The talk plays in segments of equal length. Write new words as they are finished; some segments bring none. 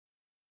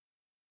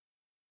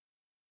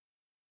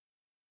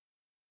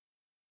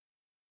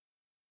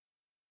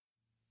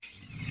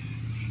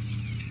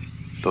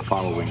The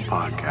following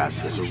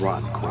podcast is a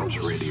Rotten Corpse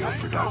Radio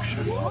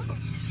production.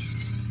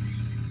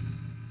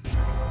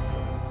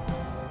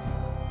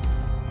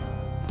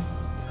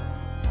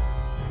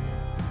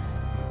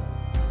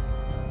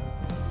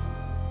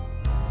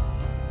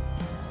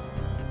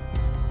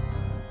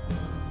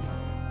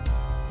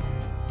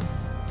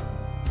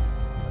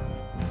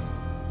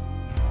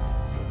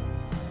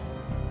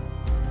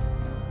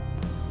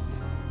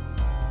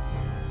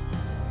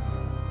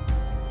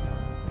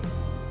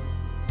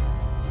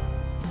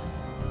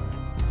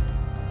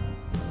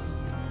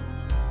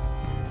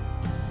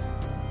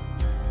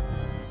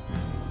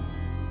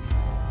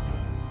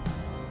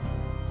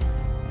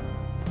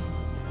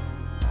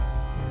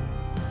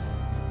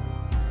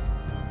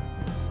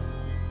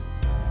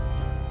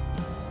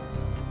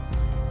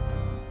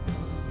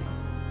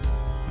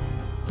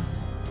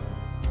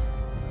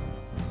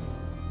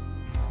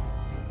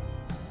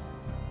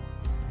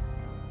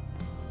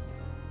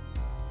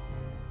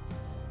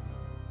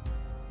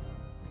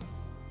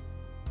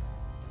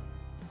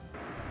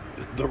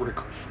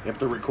 If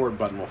the record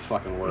button will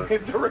fucking work.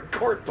 If the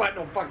record button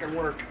will fucking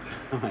work.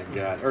 Oh my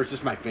god. Or it's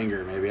just my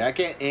finger, maybe. I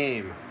can't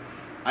aim.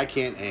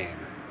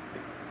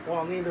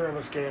 Well, neither of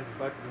us can,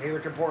 but neither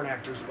can porn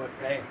actors, but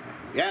hey.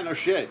 Yeah, no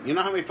shit. You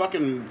know how many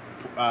fucking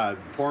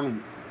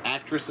porn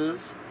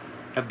actresses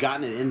have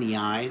gotten it in the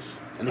eyes?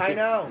 And I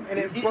know, and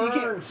it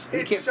burns.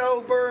 It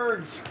so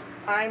burns.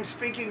 I'm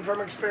speaking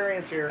from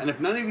experience here. And if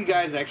none of you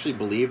guys actually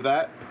believe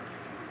that,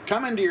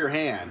 come into your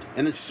hand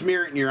and then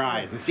smear it in your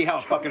eyes and see how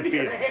it fucking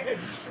feels.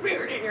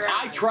 Smear it in your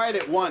eyes. I tried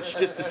it once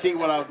just to see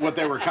what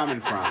they were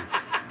coming from.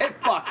 It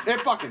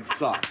fucking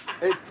sucks.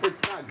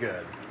 It's not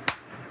good.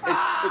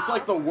 It's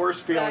like the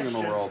worst feeling in the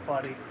world.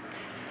 Funny.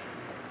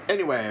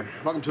 Anyway,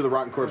 welcome to the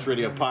Rotten Corpse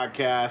Radio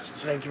podcast.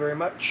 Thank you very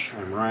much.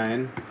 I'm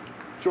Ryan.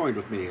 Joined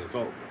with me as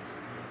always.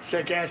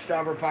 Sick ass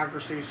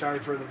hypocrisy. Sorry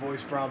for the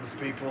voice problems,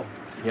 people.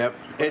 Yep.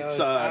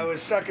 I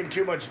was sucking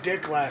too much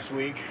dick last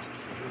week.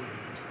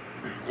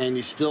 And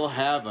you still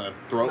have a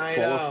throat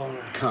full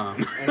of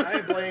cum. And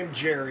I blame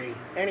Jerry.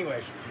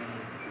 Anyways.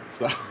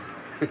 So,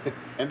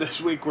 and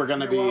this week we're going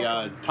to be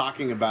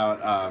talking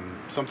about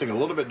something a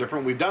little bit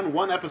different. We've done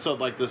one episode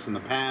like this in the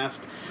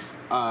past.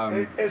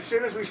 As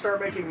soon as we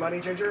start making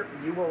money, Ginger,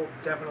 you will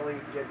definitely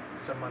get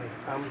some money.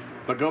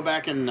 But go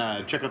back and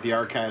check out the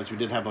archives. We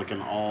did have like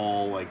an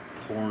all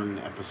porn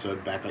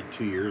episode back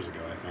 2 years ago,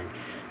 I think.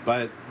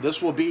 But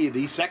this will be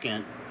the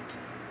second.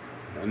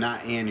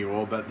 Not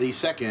annual, but the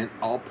second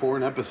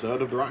all-porn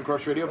episode of the Rotten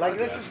Corpse Radio podcast.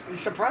 This is,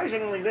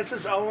 surprisingly, this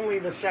is only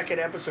the second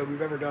episode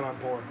we've ever done on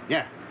porn.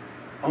 Yeah.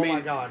 I mean, my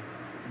God.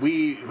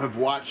 We have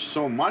watched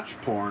so much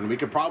porn, we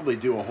could probably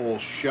do a whole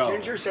show.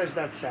 Ginger says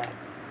that's sad.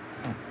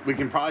 We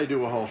can probably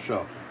do a whole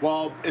show.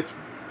 Well,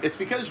 it's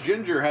because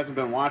Ginger hasn't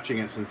been watching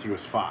it since he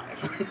was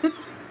 5.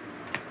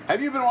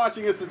 Have you been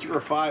watching it since you were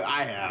 5?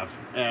 I have.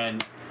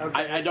 And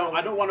okay,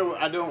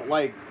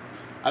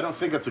 I don't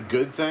think that's a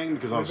good thing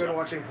because I've been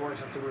watching porn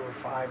since we were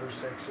 5 or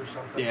 6 or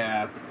something.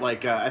 Yeah,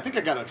 I think I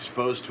got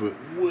exposed to it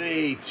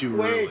way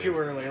too early. Way too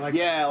early.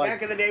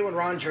 Back in the day when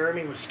Ron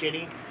Jeremy was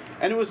skinny.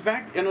 And it was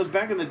back in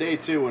the day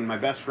too when my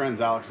best friends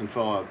Alex and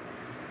Philip.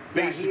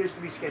 Yeah, he used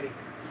to be skinny.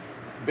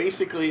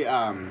 Basically,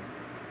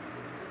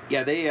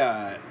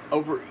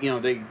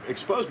 they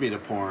exposed me to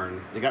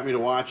porn. They got me to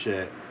watch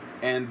it.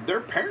 And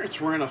their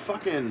parents were in a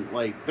fucking,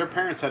 their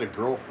parents had a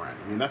girlfriend.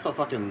 I mean, that's how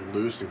fucking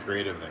loose and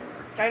creative they were.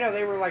 I know,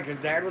 they were his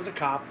dad was a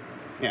cop.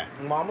 Yeah.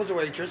 Mom was a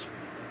waitress.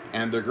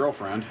 And their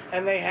girlfriend.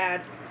 And they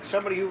had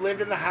somebody who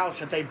lived in the house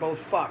that they both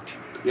fucked.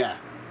 Yeah,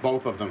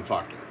 both of them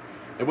fucked her.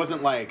 It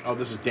wasn't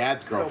this is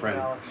Dad's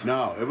girlfriend.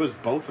 No, it was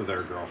both of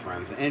their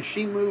girlfriends. And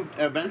she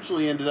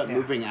eventually ended up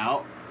moving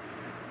out,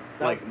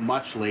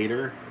 much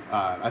later.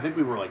 I think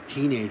we were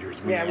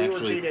teenagers. We were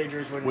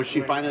teenagers when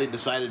she finally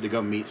decided to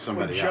go meet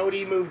somebody else. When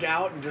Jody moved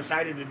out and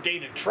decided to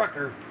date a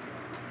trucker.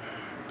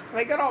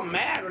 They got all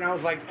mad when I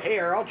was like, hey,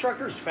 are all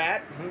truckers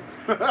fat?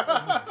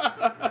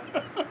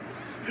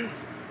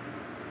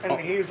 And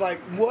he was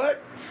like,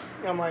 what?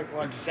 And I'm like,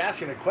 well, I'm just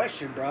asking a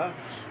question, bruh.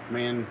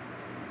 Man,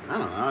 I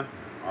don't know.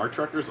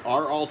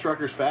 Are all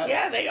truckers fat?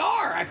 Yeah, they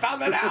are. I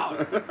found that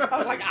out. I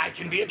was like, I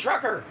can be a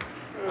trucker.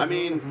 I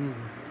mean,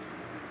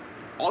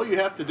 all you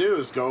have to do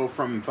is go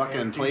from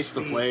fucking place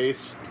to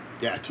place.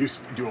 Yeah,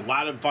 do a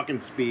lot of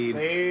fucking speed.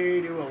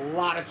 They do a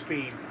lot of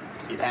speed.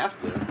 You'd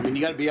have to. I mean,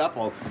 you got to be up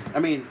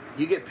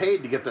you get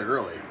paid to get there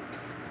early.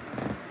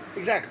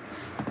 Exactly.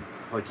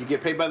 You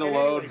get paid by the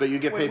load, but you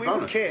get paid bonus. When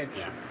we were kids,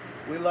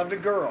 we loved a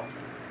girl,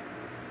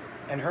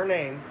 and her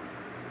name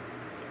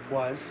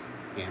was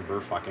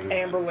Amber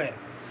Lynn.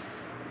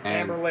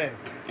 Amber Lynn.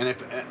 And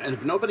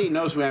if nobody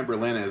knows who Amber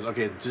Lynn is,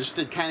 okay, just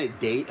to kind of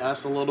date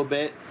us a little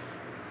bit,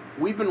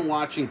 we've been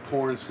watching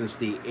porn since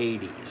the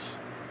 80s.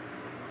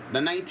 The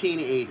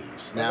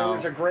 1980s. Now, there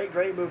was a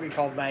great movie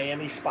called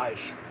Miami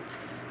Spice.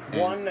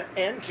 1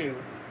 and 2.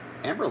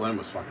 Amber Lynn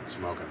was fucking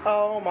smoking.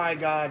 Oh my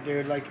God,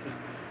 dude!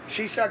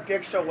 She sucked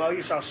dick so well,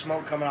 you saw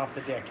smoke coming off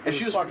the dick.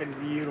 She was fucking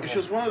beautiful. She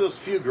was one of those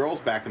few girls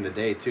back in the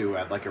day too,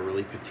 had a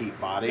really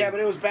petite body. Yeah, but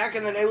it was back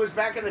in the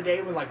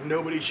day when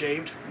nobody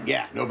shaved.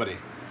 Yeah, nobody.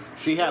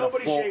 She had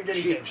Nobody a full. shaved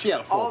anything. She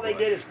had a full. All they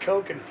bush. did is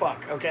coke and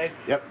fuck. Okay.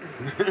 Yep.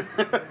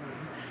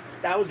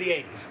 That was the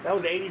 80s. That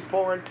was the 80s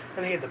porn,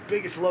 and they had the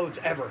biggest loads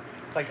ever.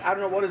 Like, I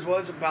don't know what it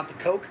was about the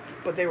coke,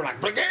 but they were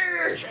like,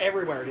 "Brigadiers!"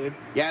 everywhere, dude.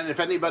 Yeah, and if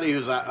anybody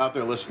who's out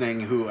there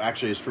listening who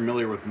actually is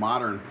familiar with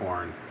modern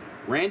porn,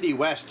 Randy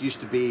West used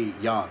to be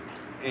young.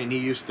 And he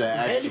used to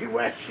actually... Randy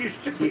West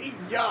used to be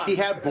young. He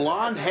had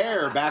blonde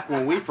hair back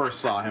when we first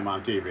saw him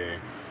on TV.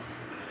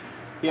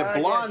 He had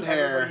blonde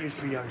hair. He used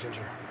to be young,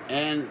 Ginger.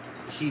 And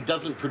he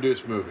doesn't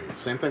produce movies.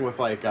 Same thing with,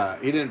 like,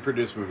 he didn't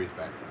produce movies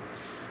back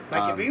then.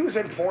 Like, if he was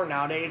in porn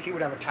nowadays, he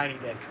would have a tiny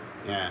dick.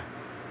 Yeah.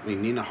 I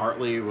mean, Nina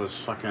Hartley was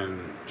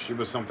fucking... She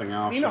was something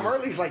else. Nina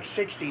Hartley's like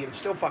 60 and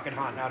still fucking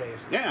hot nowadays.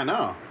 Yeah, I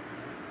know.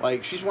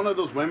 Like, she's one of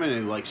those women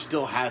who, like,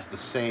 still has the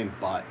same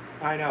butt.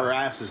 I know. Her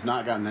ass has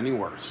not gotten any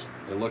worse.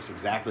 It looks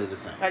exactly the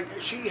same. Like,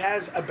 she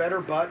has a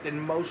better butt than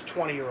most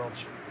 20-year-olds.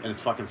 And it's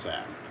fucking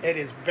sad. It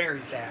is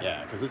very sad.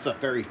 Yeah, because it's a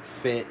very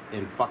fit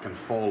and fucking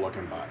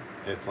full-looking butt.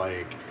 It's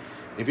like...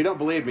 If you don't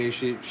believe me,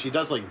 she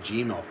does, like,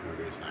 G-MILF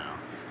movies now.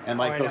 And,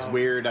 like, those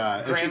weird...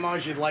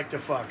 grandmas you'd like to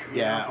fuck.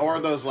 Yeah, or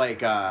those,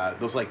 like,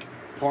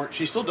 porn...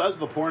 She still does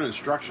the porn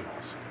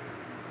instructionals.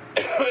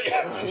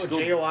 With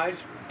JOIs?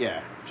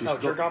 Yeah.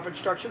 Jerk-off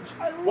instructions?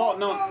 Well,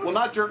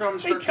 not jerk-off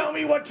instructions. They tell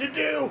me what to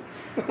do!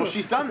 Well,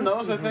 she's done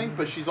those, I think,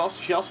 but she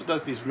also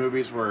does these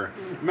movies where...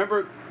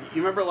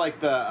 You remember, like,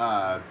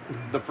 the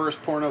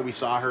first porno we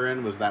saw her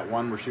in was that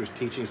one where she was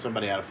teaching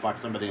somebody how to fuck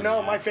somebody in the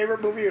ass? My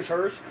favorite movie was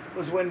hers,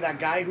 was when that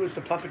guy who was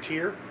the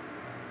puppeteer...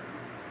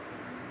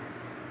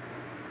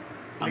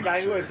 The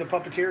guy who was the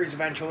puppeteer, he's a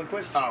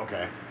ventriloquist. Oh,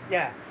 okay.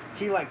 Yeah.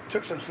 He, like,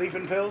 took some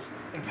sleeping pills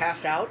and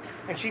passed out,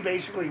 and she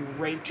basically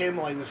raped him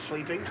while he was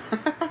sleeping.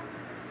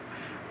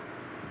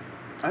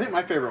 I think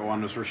my favorite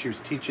one was where she was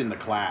teaching the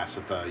class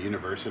at the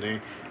university,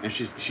 and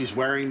she's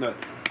wearing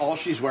all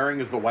she's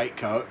wearing is the white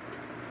coat.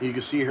 You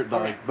can see her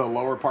the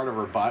lower part of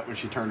her butt when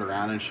she turned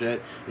around and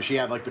shit. And she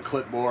had like the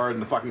clipboard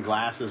and the fucking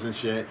glasses and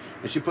shit.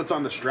 And she puts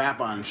on the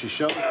strap on and she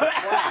shows the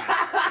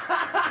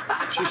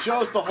class. She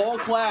shows the whole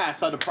class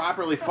how to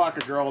properly fuck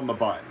a girl in the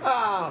butt.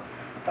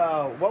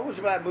 What was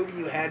that movie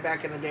you had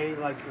back in the day,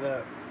 like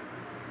the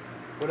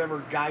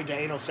whatever guide to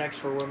anal sex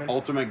for women?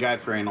 Ultimate Guide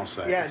for Anal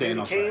Sex. Yeah,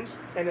 it came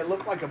and it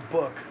looked like a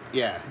book.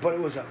 Yeah. But it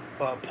was a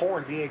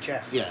porn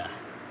VHS. Yeah.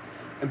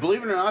 And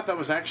believe it or not, that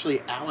was actually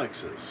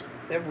Alex's.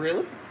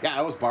 Really? Yeah,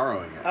 I was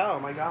borrowing it. Oh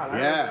my god, I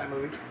remember that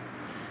movie.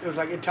 It was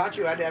like it taught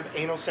you how to have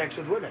anal sex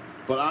with women.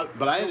 But I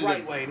the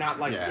right way, not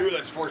like ooh,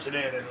 let's force it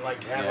in and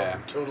like have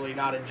them totally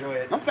not enjoy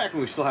it. That's back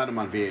when we still had them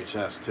on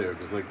VHS too,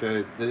 because like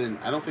they didn't.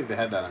 I don't think they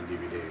had that on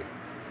DVD.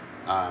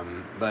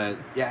 But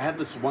yeah, I had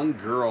this one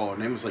girl. Her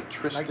name was like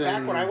Tristan. Like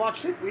back when I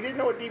watched it, we didn't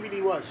know what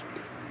DVD was.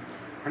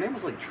 Her name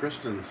was like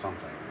Tristan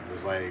something. It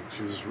was like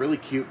she was this really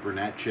cute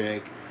brunette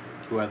chick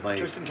who had like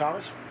Tristan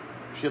Thomas.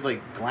 She had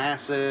like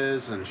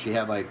glasses and she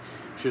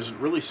was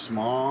really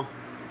small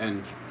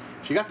and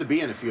she got to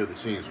be in a few of the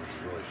scenes, which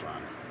was really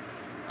fun.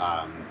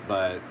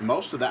 But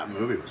most of that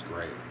movie was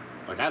great.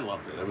 Like I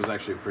loved it. It was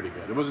actually pretty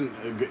good. It wasn't.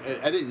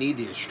 I didn't need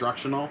the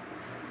instructional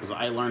because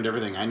I learned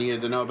everything I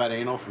needed to know about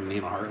anal from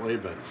Nina Hartley.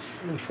 But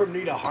from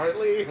Nina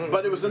Hartley.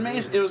 But it was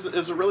amazing. It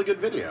was a really good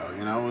video.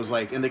 You know, it was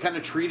like, and they kind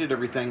of treated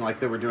everything like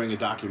they were doing a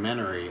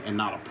documentary and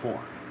not a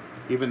porn,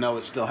 even though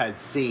it still had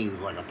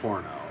scenes like a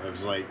porno. It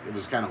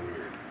was kind of weird.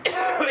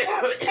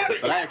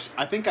 But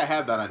I think I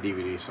have that on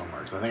DVD somewhere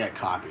because I think I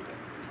copied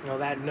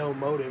it. No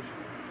motive.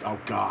 Oh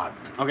God.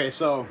 Okay,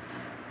 so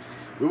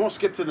we won't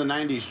skip to the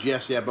 90s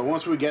just yet, but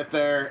once we get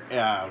there,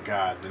 oh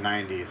God, the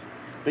 90s.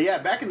 But yeah,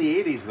 back in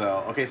the 80s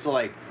though. Okay, so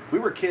like we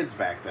were kids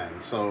back then,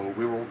 so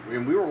we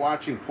were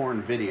watching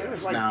porn videos. It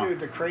was like, dude,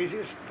 the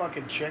craziest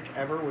fucking chick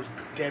ever was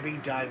Debbie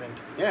Diamond.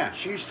 Yeah.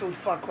 She used to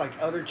fuck like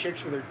other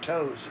chicks with her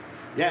toes.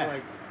 Yeah.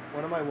 Like,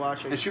 what am I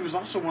watching? And she was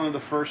also one of the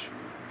first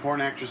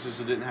porn actresses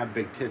that didn't have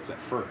big tits at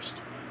first.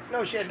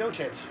 No, she had no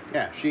tits.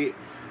 Yeah, she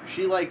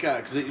like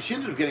because she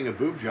ended up getting a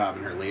boob job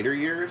in her later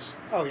years.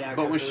 Oh yeah.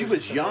 But when she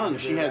was young,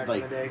 she had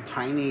like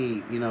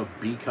tiny,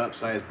 B cup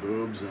sized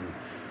boobs,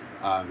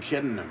 and she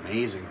had an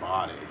amazing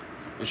body.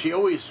 And she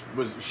always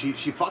was. She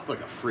fucked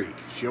like a freak.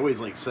 She always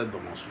like said the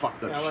most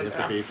fucked up shit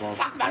to people.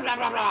 Fuck blah blah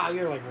blah blah.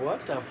 You're like,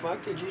 what the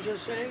fuck did you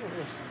just say?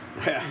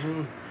 Yeah.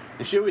 Mm-hmm.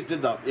 And she always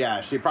did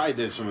she probably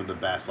did some of the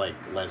best like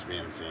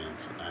lesbian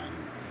scenes. And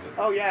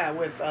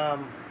with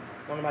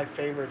one of my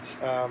favorites.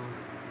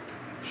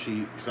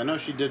 Because I know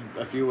she did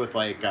a few with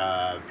like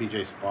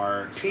PJ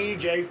Sparks.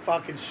 PJ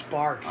fucking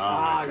Sparks.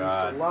 I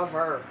used to love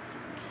her.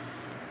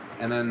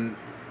 And then,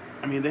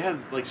 I mean, they had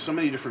like so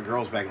many different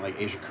girls back, like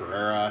Asia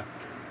Carrera,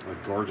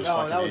 like gorgeous.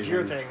 Oh, that was Asian.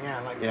 your thing,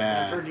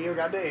 that's her deal.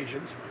 Got the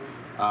Asians.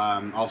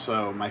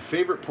 Also, my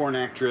favorite porn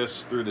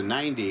actress through the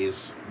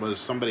 90s was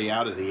somebody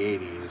out of the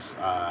 80s.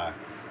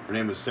 Her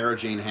name was Sarah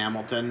Jane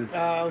Hamilton.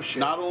 Oh, shit.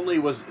 Not only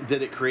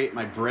did it create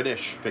my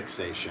British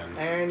fixation.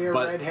 And your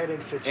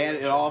redheaded situation. And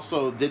it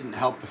also didn't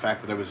help the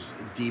fact that I was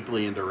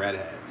deeply into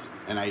redheads.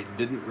 And I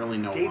didn't really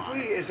know why.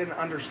 Deeply is an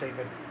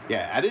understatement.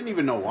 Yeah, I didn't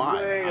even know why.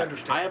 Way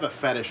understatement. I have a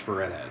fetish for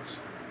redheads.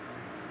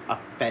 a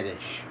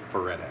fetish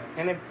for redheads.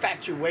 An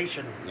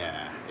infatuation.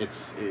 Yeah,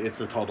 it's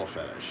a total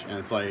fetish, and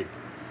it's like,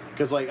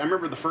 because like I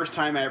remember the first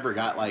time I ever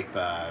got like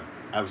I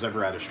was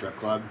ever at a strip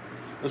club.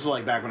 This was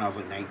like back when I was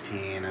like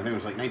 19. I think it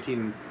was like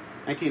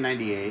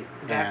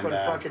 1998. Back and, when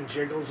fucking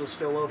Jiggles was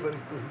still open.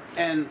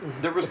 And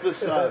there was this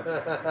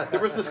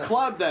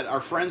club that our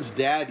friend's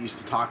dad used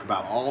to talk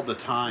about all the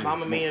time.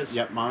 Mamma Mia's.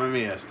 Yep, Mamma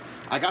Mia's.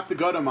 I got to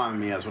go to Mamma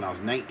Mia's when I was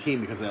 19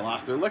 because they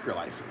lost their liquor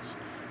license.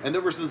 And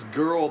there was this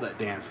girl that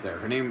danced there.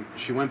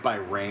 She went by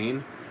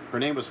Rain. Her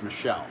name was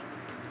Michelle.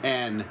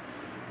 And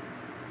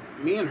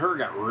me and her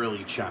got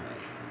really chummy.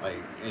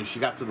 And she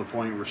got to the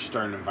point where she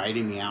started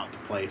inviting me out to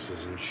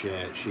places and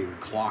shit. She would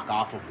clock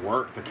off of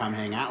work to come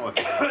hang out with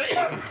me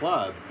at the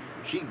club.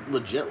 She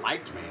legit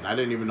liked me, and I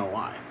didn't even know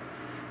why.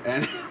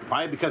 And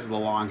probably because of the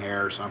long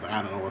hair or something.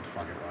 I don't know what the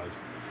fuck it was.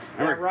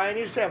 Yeah, Ryan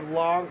used to have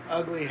long,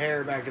 ugly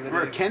hair back in the day.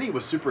 Remember, Kenny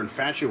was super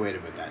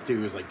infatuated with that, too.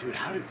 He was like, dude,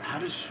 how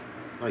does...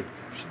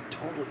 she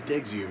totally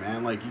digs you,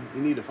 man. Like,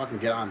 you need to fucking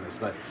get on this.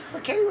 But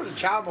Kenny was a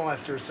child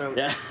molester, so...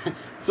 Yeah.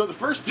 So the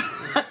first...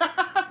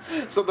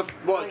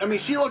 I mean,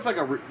 she looked like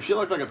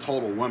a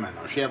total woman,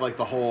 though. She had, like,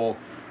 the whole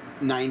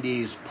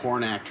 90s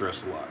porn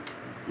actress look.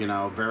 You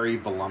know, very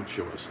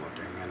voluptuous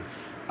looking.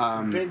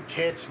 And big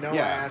tits, no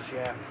ass,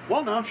 yeah.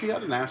 Well, no, she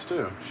had an ass,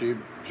 too. She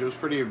was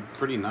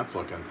pretty nuts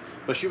looking.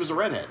 But she was a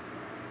redhead.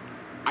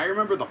 I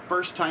remember the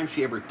first time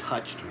she ever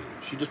touched me.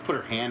 She just put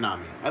her hand on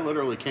me. I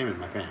literally came in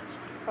my pants.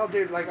 Oh,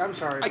 dude, like, I'm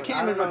sorry. I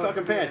came in my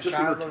fucking pants just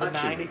for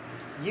touching me.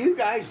 You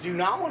guys do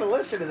not want to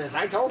listen to this.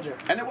 I told you.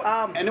 And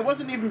it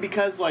wasn't even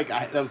because, like,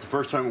 that was the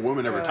first time a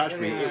woman ever touched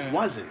me. It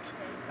wasn't.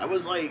 I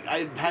was, like,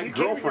 I had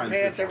girlfriends. You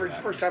came in your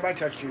pants first time I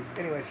touched you.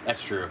 Anyways.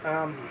 That's true.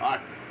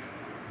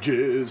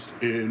 Jizzed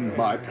in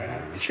my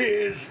pants.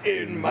 Jizz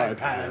in my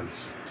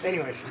pants.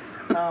 Anyways.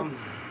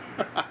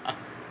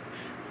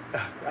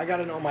 I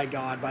gotta know my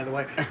God, by the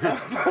way.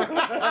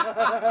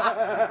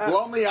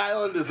 Lonely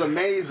Island is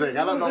amazing.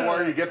 I don't know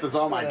where you get this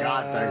 "oh my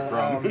God" thing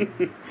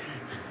from.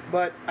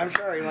 But I'm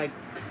sorry, like,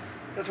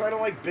 that's why I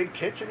don't like big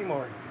tits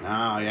anymore.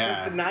 Oh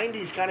yeah. Because the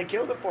 '90s kind of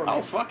killed it for me.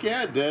 Oh fuck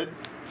yeah, it did.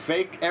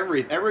 Fake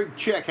every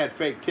chick had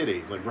fake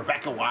titties. Like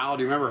Rebecca Wild,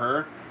 do you remember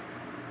her?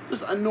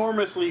 Just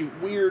enormously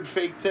weird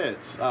fake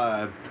tits.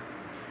 God,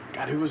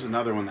 who was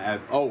another one that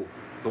had? Oh.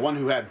 The one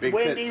who had big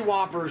Wendy tits.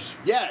 Whoppers.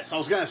 Yes, I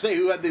was going to say,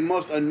 who had the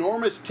most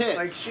enormous tits.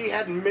 Like, she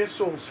had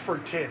missiles for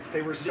tits.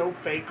 They were so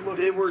fake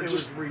looking. They were just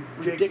just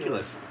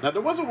ridiculous. Now,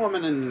 there was a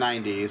woman in the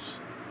 90s,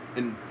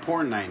 in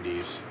porn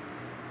 90s,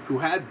 who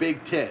had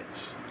big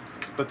tits,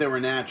 but they were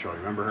natural.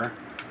 Remember her?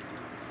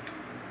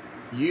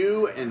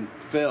 You and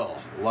Phil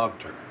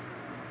loved her.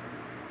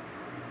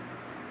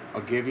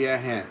 I'll give you a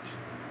hint.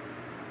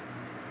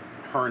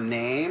 Her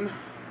name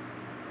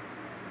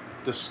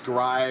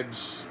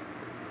describes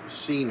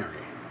scenery.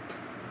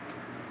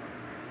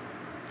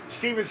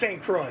 Stephen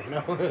St. Croix,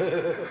 no.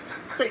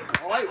 St.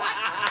 Croix?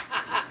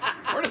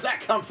 Where does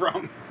that come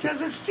from?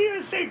 Because it's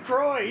Stephen St.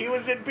 Croix. He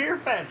was in Beer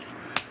Fest.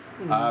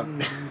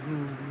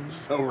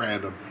 So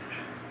random.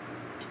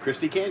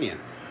 Christy Canyon.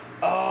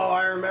 Oh,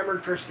 I remember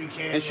Christy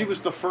Canyon. And she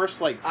was the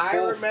first, like,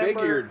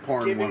 full-figured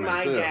porn woman, giving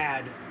my too.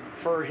 dad,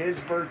 for his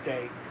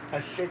birthday, a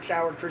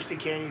 6-hour Christy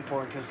Canyon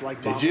porn. Because,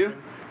 like, Did you?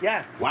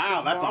 Yeah.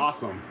 Wow, that's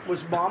awesome.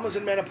 Mom was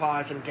in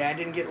menopause, and Dad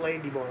didn't get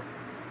laid anymore.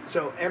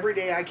 So every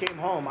day I came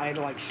home, I had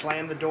to, like,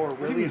 slam the door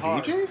really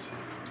hard. DJs?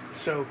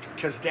 So,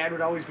 because Dad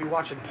would always be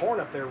watching porn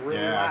up there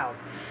really loud.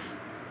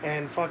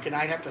 And fucking,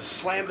 I'd have to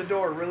slam the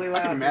door really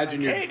loud. I can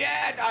imagine hey,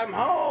 Dad, I'm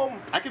home.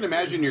 I can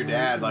imagine your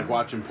dad, like,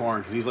 watching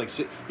porn, because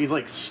he's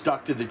like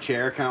stuck to the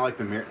chair, kind of like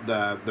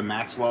the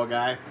Maxwell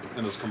guy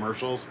in those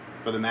commercials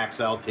for the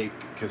Maxell tape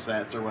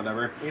cassettes or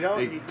whatever. You know,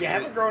 you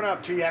haven't grown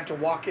up till you have to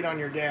walk in on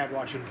your dad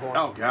watching porn.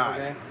 Oh, God.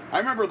 Okay? I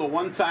remember the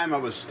one time I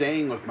was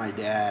staying with my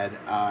dad,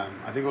 I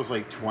think it was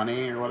like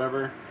 20 or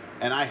whatever,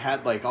 and I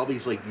had like all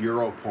these like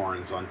Euro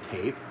porns on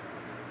tape.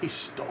 He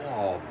stole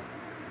all of them.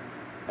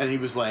 And he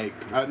was like,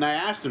 and I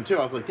asked him too,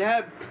 I was like,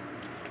 Dad,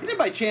 you didn't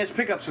by chance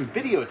pick up some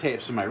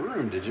videotapes in my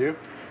room, did you?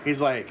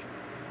 He's like,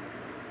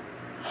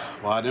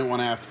 well, I didn't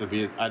want to have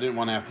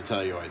to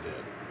tell you I did.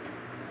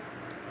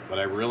 But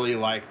I really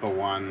like the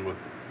one with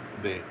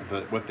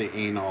the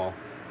anal,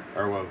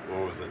 or what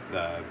was it?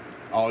 The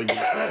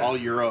all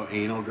Euro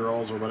anal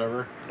girls or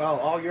whatever. Oh,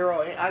 all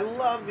Euro. I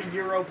love the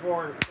Euro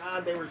porn.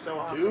 God, they were so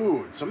awesome.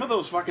 Dude, some of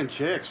those fucking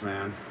chicks,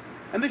 man.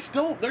 And they're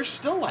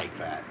still like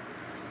that.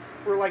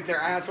 Where like their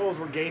assholes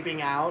were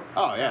gaping out.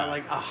 Oh yeah.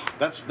 Like, oh.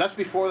 That's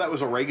before that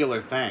was a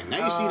regular thing.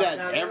 Now you see that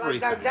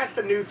everything. That's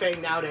the new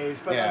thing nowadays.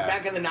 But like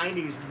back in the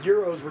 '90s,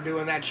 Euros were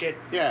doing that shit.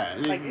 Yeah.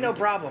 Like no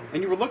problem.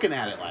 And you were looking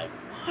at it like,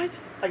 what?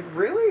 Like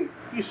really?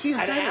 You see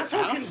inside an her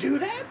asshole house? can do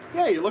that?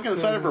 Yeah, you're looking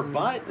inside of her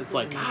butt. It's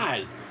like,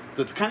 God,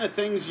 the kind of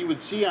things you would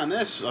see on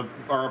this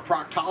are a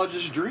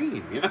proctologist's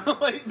dream. You know,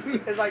 like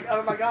it's like,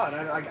 oh my God,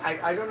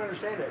 I don't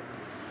understand it.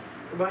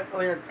 But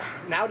like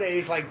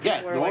nowadays, like people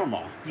it's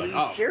normal. Like, it's you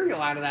like, eat cereal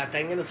out of that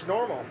thing, and it's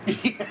normal.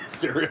 Yeah,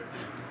 cereal.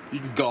 You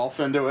can golf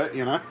into it,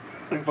 you know.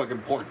 You fucking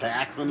pour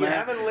tax in You there.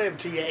 haven't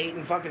lived till you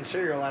eating fucking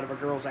cereal out of a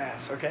girl's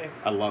ass, okay?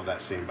 I love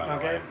that scene, by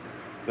the way.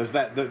 There's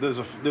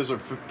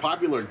a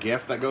popular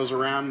GIF that goes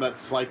around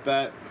that's like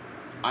that.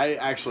 I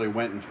actually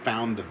went and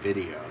found the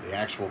video, the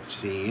actual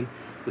scene.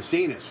 The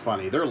scene is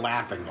funny. They're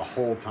laughing the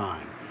whole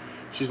time.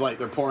 She's like,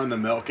 they're pouring the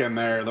milk in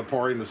there, they're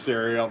pouring the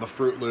cereal, the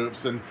Fruit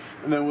Loops, and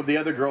then with the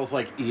other girl's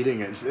like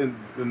eating it, and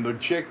the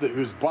chick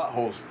whose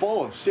butthole's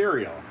full of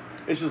cereal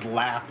is just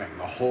laughing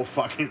the whole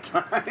fucking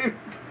time.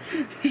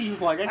 She's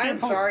just like, I'm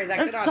sorry,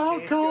 that it's cannot so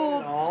taste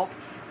cold. good at all.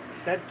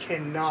 That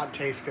cannot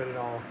taste good at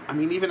all. I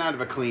mean, even out of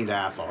a cleaned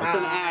asshole. It's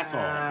an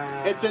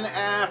asshole. It's an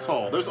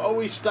asshole. There's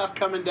always stuff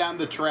coming down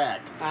the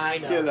track. I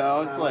know. You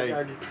know, it's like...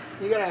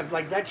 You gotta have,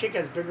 like, that chick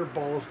has bigger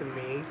balls than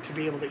me to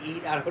be able to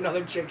eat out of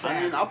another chick's ass.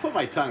 I mean, I'll put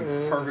my tongue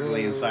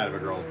perfectly inside of a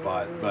girl's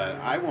butt, but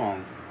I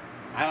won't.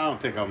 I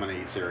don't think I'm gonna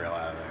eat cereal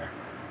out of there.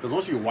 Because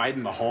once you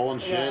widen the hole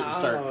and shit,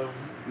 and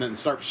then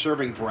start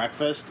serving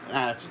breakfast,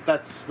 that's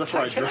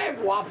where I Can I have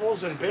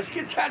waffles and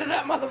biscuits out of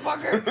that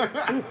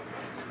motherfucker?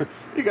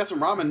 You got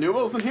some ramen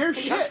noodles in here?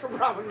 You got Shit. some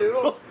ramen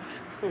noodles?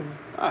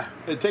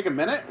 It'd take a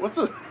minute? What's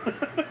the...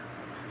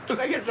 Can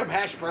I get some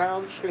hash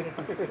browns?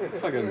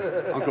 Fucking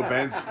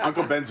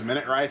Uncle Ben's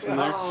minute rice in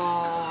there.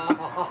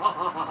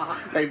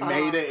 They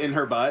made it in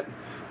her butt,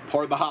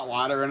 poured the hot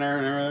water in there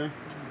and everything.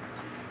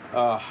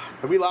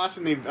 Have we lost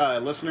any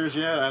listeners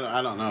yet?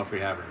 I don't know if we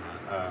have or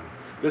not.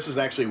 This is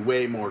actually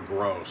way more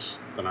gross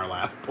than our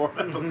last porn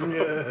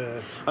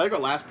episode. I think our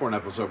last porn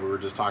episode we were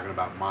just talking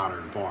about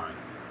modern porn.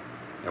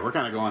 Yeah, we're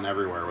kind of going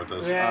everywhere with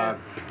this. Yeah.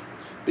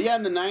 But yeah,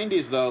 in the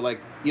 90s, though, like,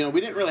 you know,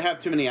 we didn't really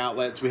have too many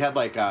outlets. We had,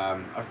 like,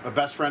 a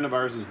best friend of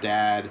ours'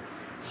 dad.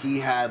 He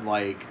had,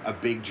 like, a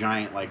big,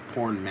 giant, like,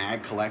 porn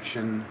mag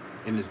collection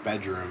in his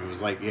bedroom. It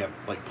was, like,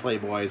 like,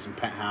 Playboys and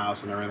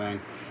Penthouse and everything.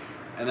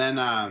 And then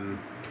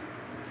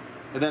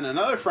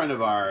another friend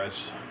of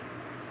ours,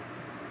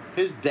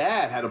 his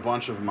dad had a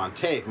bunch of them on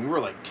tape. And we were,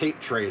 like, tape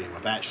trading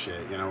with that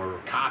shit. You know, we were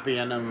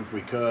copying them if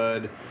we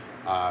could.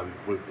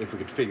 If we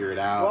could figure it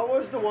out. What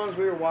was the ones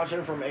we were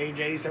watching from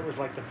AJ's that was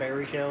like the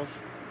fairy tales?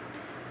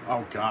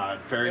 Oh God,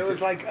 fairy tales. It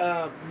was like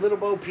Little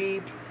Bo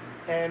Peep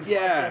and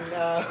fucking,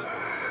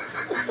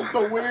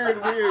 the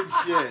weird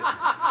shit.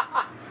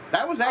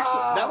 That was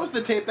actually that was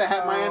the tape that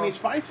had Miami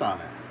Spice on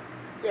it.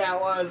 Yeah,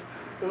 it was.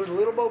 It was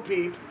Little Bo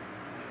Peep.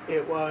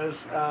 It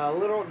was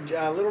Little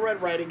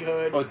Red Riding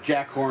Hood. Oh,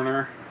 Jack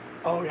Horner.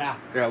 Oh yeah.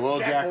 Yeah, little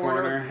Jack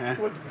Horner. Yeah.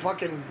 With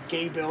fucking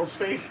Gay Bill's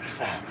face.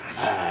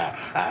 Well,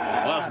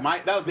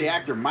 that was the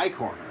actor Mike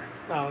Horner.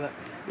 Oh,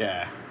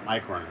 yeah,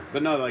 Mike Horner.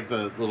 But no, like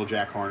the little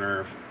Jack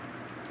Horner,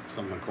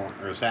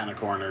 sat in a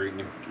corner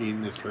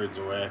eating his curds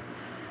away.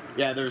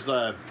 Yeah, there's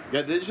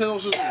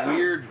those just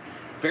weird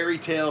fairy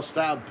tale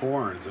styled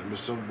porns. It was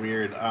so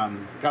weird. God,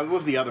 what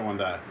was the other one?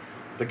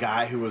 The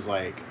guy who was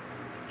like,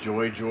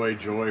 "Joy, joy,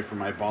 joy for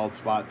my bald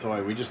spot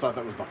toy." We just thought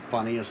that was the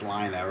funniest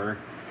line ever.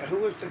 who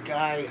was the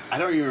guy? I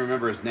don't even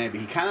remember his name, but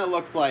he kind of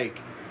looked like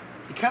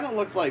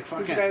fucking.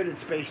 Who's the guy who did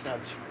Space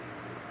Nuts?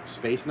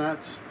 Space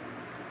Nuts?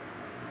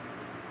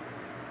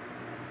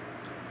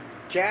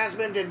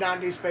 Jasmine did not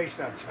do Space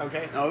Nuts,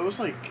 okay? No, it was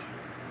like...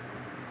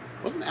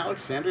 Wasn't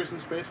Alex Sanders in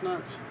Space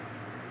Nuts?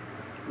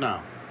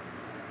 No.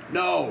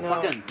 No,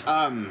 fucking...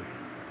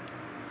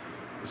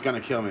 It's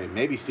gonna kill me.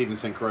 Maybe Stephen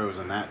St. Croix was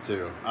in that,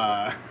 too.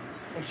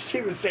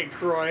 Stephen St.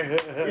 Croix.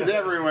 He's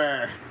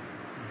everywhere.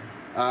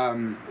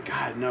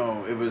 God,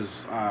 no, it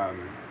was...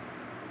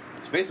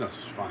 Space Nuts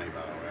was funny,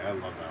 by the way. I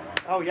love that one.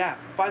 Oh, yeah.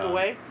 By the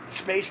way,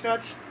 Space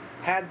Nuts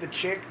had the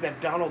chick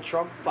that Donald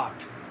Trump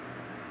fucked.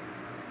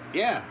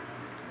 Yeah.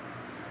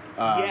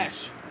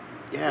 Yes.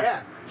 Yeah.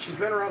 Yeah. She's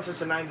been around since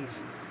the 90s.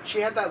 She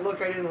had that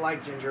look I didn't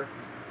like, Ginger.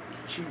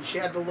 She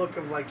had the look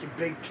of, like, your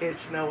big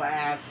tits, no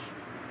ass.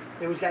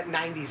 It was that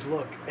 90s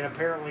look. And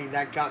apparently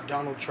that got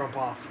Donald Trump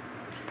off.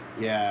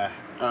 Yeah.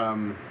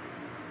 I'm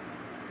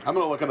going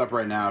to look it up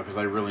right now because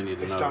I really need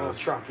to know It's Donald this.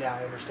 Trump. Yeah,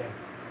 I understand.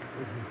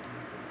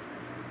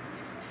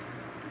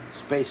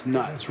 Space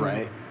Nuts,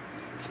 right?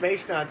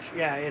 Space Nuts.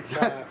 Yeah, it's...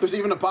 There's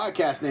even a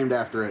podcast named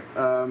after it.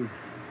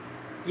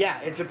 yeah,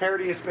 it's a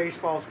parody of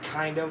Spaceballs,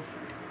 kind of.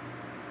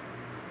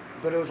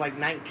 But it was like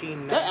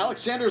 1990. Yeah,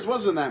 Alex Sanders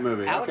was in that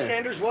movie. Alex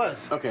Sanders was.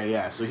 Okay,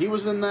 yeah, so he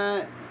was in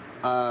that.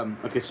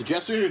 Okay, so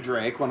Jessica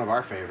Drake, one of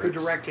our favorites. Who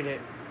directed it.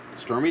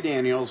 Stormy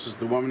Daniels is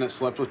the woman that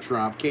slept with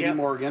Trump. Katie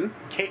Morgan.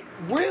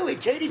 Really?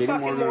 Katie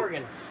fucking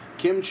Morgan.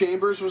 Kim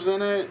Chambers was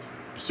in it.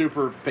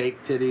 Super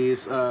fake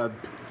titties.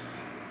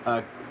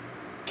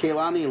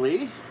 Kaylani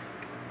Lee.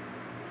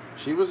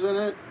 She was in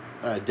it.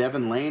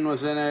 Devin Lane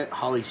was in it.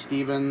 Holly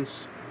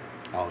Stevens.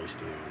 I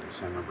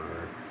remember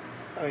her.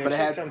 Oh, yeah, but it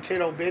had some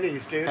tittle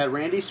bitties, dude. Had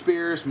Randy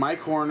Spears, Mike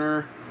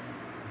Horner,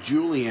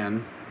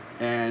 Julian,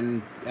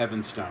 and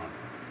Evan Stone.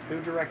 Who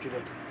directed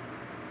it?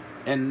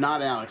 And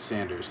not Alex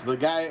Sanders. The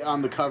guy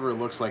on the cover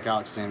looks like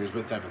Alex Sanders, but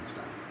it's Evan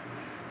Stone.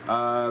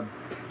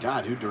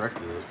 God, who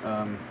directed it?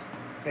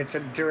 It's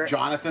a direct.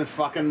 Jonathan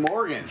fucking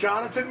Morgan.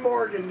 Jonathan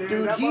Morgan,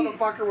 dude. That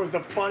motherfucker was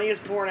the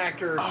funniest porn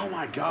actor. Oh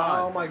my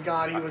god. Oh my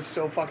god, he was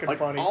so fucking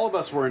funny. All of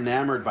us were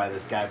enamored by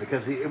this guy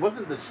because it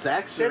wasn't the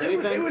sex or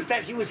anything. It was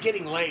that he was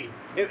getting laid.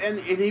 And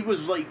he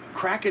was like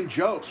cracking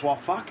jokes while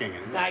fucking.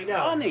 And it was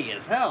funny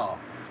as hell.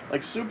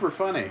 like super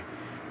funny.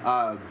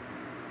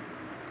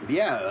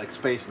 Yeah, like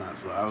Space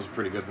Nuts though. That was a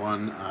pretty good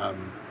one.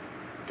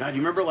 God,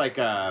 you remember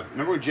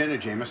remember when Jenna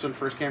Jameson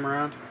first came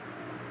around?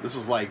 This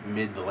was like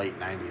mid to late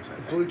 90s, I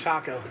think. Blue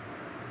Taco.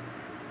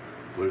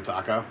 Blue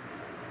Taco?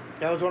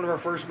 That was one of her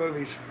first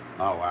movies.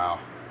 Oh, wow.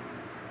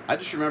 I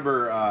just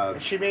remember...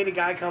 and she made a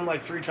guy come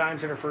like 3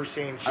 times in her first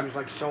scene. She was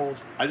like sold.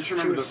 I just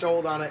remember she was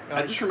sold on it.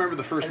 I just remember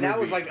the first and movie.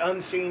 that was like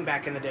unseen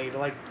back in the day to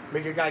like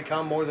make a guy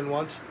come more than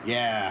once.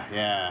 Yeah,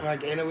 yeah.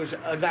 Like, and it was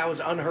that was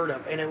unheard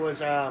of. And it was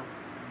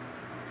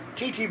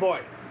TT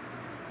Boy.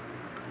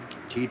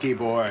 TT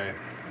Boy.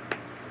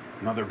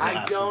 Another blast.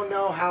 I don't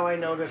know how I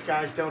know this,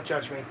 guys. Don't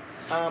judge me.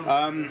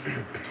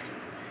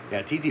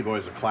 Yeah, TT Boy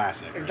is a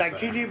classic. It's right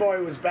like there. TT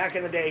Boy was back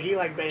in the day. He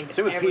like banged.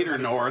 Same with everybody. Peter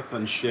North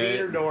and shit.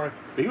 Peter North.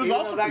 But he was Even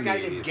also though that from guy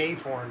the did 80s. gay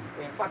porn.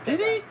 Yeah, fuck Did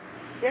that he? guy.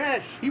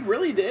 Yes. He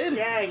really did?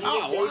 Yeah, he did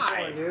Oh, gay why?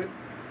 porn, dude.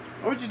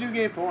 Why would you do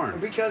gay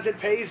porn? Because it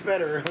pays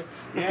better.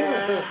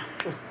 Yeah.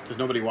 Because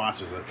nobody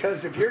watches it.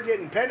 Because if you're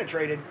getting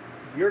penetrated,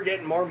 you're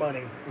getting more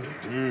money.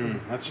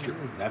 That's true.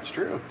 That's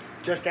true.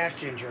 Just ask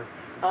Ginger.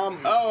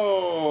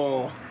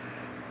 Oh.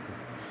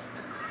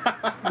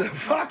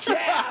 Fuck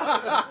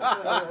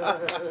yeah!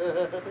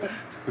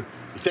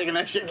 You're taking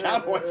that shit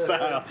cowboy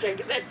style.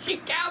 Taking that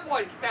shit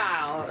cowboy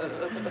style.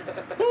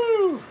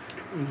 Woo.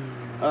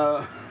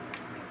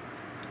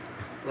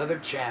 Leather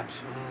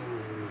chaps.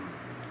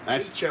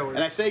 Cheek chowers.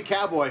 And I say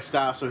cowboy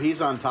style, so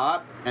he's on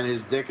top, and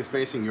his dick is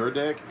facing your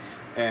dick,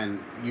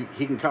 and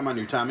he can come on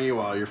your tummy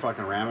while you're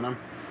fucking ramming him.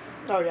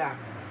 Oh yeah.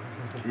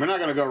 We're not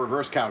gonna go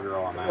reverse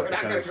cowgirl on that. We're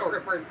not gonna go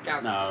reverse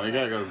cowboy. No, we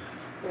gotta go.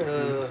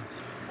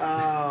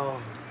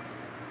 Oh.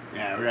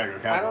 Yeah, we gotta go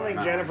cowboy. I don't think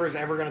on that Jennifer's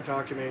ever gonna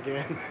talk to me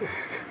again.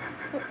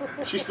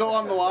 one. She's still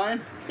on the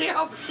line.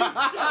 Yep, she's dead.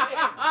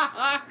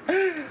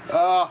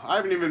 I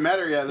haven't even met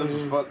her yet. This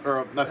is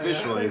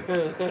officially.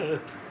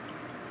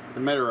 I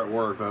met her at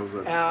work. That was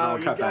it. Oh,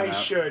 you guys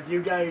should.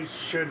 You guys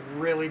should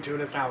really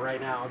tune us out right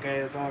now.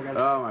 Okay, that's all I gotta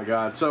say. Oh my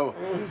god.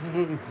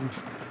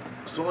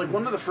 So like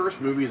one of the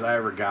first movies I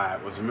ever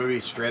got was a movie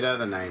straight out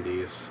of the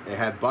 90s. It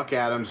had Buck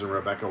Adams and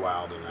Rebecca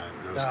Wild in it.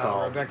 And it was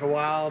called Rebecca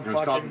Wild, was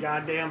fucking called-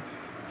 goddamn,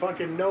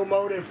 fucking No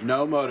Motive.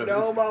 No Motive.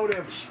 No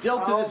Motive.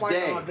 Still to this Oh my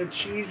day. god, the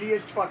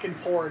cheesiest fucking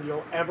porn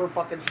you'll ever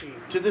fucking see.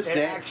 To this it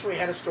day. actually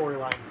had a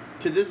storyline.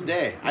 To this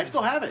day, I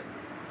still have it.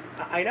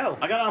 I know.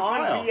 I got it on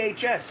file.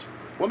 VHS.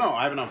 Well, no,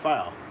 I have it on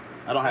file.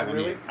 I don't have any.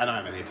 really? I don't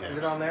have any tapes. Is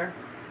it on there?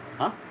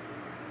 Huh?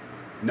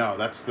 No,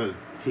 that's the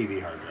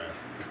TV hard drive.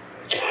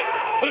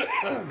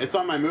 It's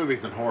on my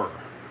movies and horror.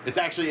 It's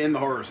actually in the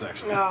horror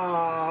section.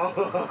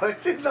 Oh,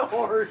 it's in the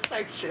horror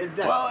section.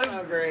 That's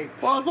so great.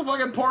 Well, it's a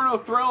fucking porno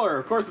thriller.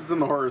 Of course, it's in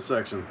the horror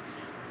section.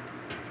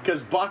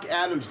 Because Buck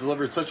Adams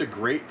delivered such a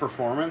great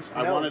performance.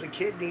 The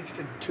kid needs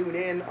to tune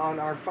in on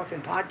our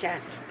fucking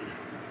podcast.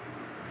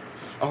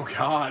 Oh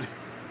God.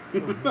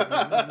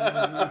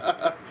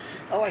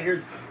 All I hear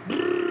is.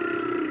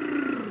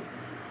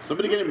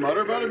 Somebody getting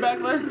motorboated back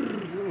there?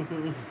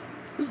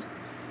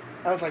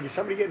 I was like, is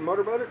somebody getting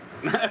motorboated?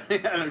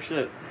 Yeah, no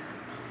shit.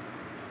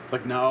 It's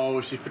like, no,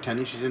 she's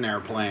pretending she's in an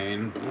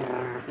airplane.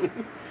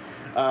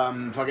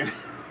 Fucking.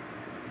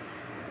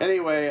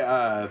 Anyway,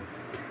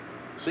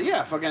 so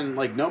yeah, fucking,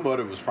 like, No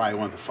Motive was probably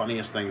one of the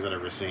funniest things I'd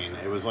ever seen.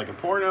 It was like a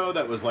porno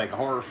that was like a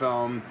horror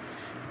film,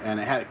 and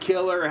it had a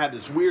killer, it had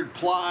this weird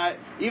plot,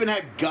 even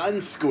had gun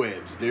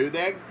squibs, dude.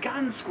 They had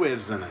gun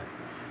squibs in it.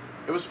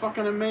 It was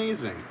fucking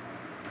amazing.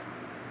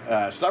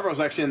 Stavro's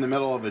actually in the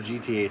middle of a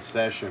GTA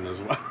session as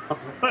well. Oh,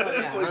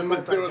 yeah,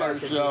 I'm doing our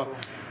multitasking, show. people.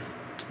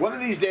 One of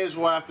these days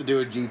we'll have to do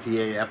a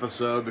GTA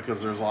episode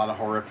because there's a lot of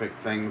horrific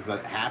things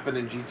that happen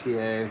in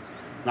GTA.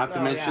 Not to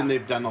mention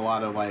they've done a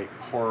lot of like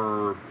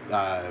horror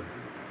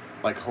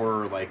like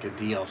a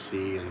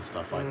DLC and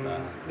stuff like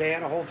that. They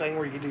had a whole thing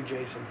where you could do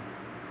Jason.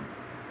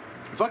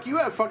 Fuck, you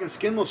have fucking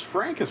Skinless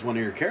Frank as one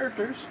of your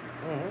characters.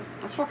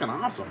 That's fucking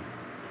awesome.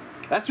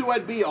 That's who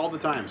I'd be all the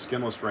time,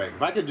 Skinless Frank.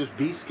 If I could just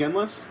be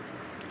skinless,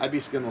 I'd be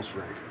Skinless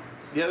Frank.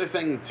 The other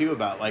thing too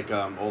about like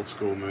old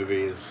school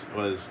movies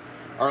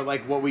or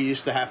like what we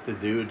used to have to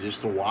do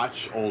just to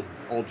watch old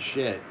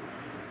shit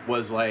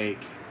was like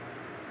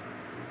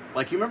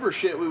you remember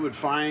shit we would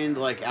find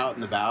like out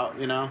and about,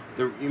 you know?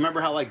 You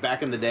remember how like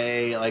back in the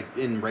day, like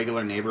in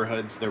regular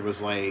neighborhoods, there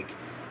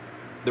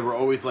were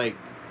always like,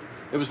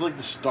 it was like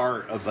the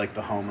start of like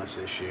the homeless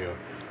issue,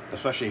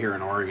 especially here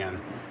in Oregon,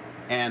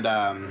 and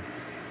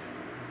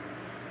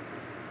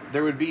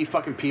there would be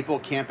fucking people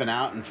camping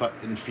out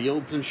in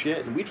fields and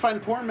shit, and we'd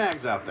find porn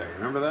mags out there.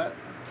 Remember that?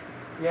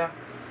 Yeah.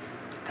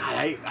 God,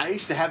 I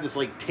used to have this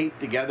like taped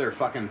together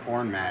fucking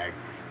porn mag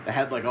that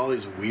had like all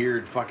these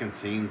weird fucking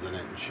scenes in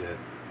it and shit,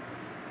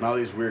 and all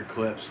these weird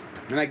clips.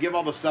 And I give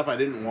all the stuff I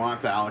didn't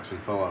want to Alex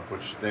and Philip,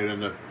 which they'd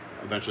end up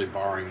eventually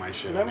borrowing my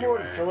shit. Remember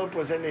anyway. when Philip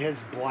was into his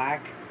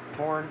black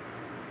porn?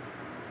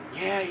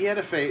 Yeah, he had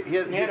a phase. He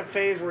had a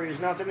phase where he was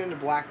nothing into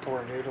black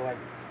porn, dude. Like,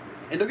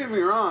 and don't get me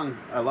wrong,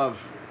 I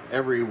love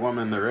every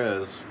woman there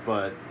is,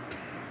 but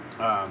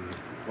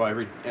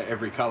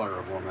every color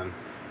of woman,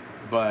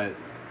 but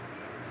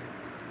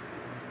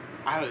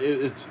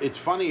It's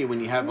funny when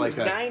you have It like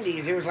was that.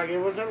 90s. It was like, it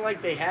wasn't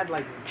like they had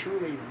like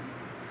truly,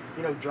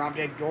 you know, drop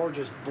dead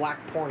gorgeous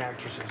black porn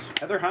actresses.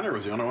 Heather Hunter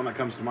was the only one that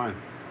comes to mind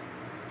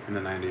in the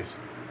 90s.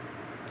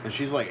 And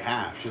she's like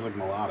half. She's like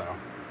mulatto.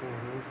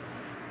 Mm-hmm.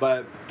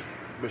 But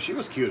she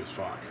was cute as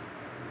fuck.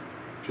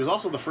 She was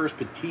also the first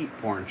petite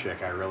porn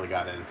chick I really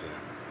got into.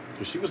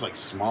 Because she was like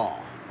small.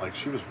 Like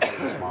she was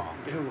really small.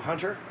 Who,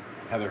 Hunter?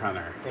 Heather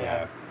Hunter.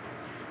 Yeah.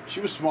 She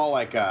was small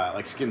like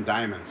Skin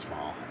Diamond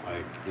small.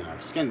 Like, you know,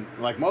 skin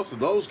like most of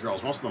those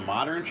girls, most of the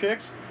modern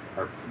chicks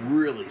are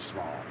really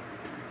small.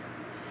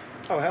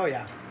 Oh, hell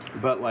yeah.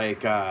 But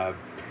like but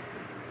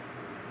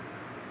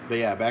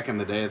yeah, back in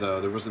the day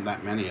though, there wasn't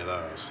that many of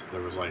those.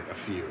 There was like a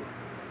few.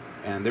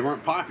 And they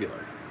weren't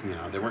popular. You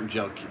know, they weren't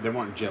Jill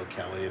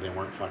Kelly, they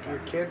weren't fucking Your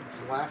kid's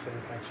laughing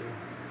at you.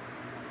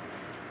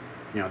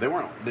 you know, they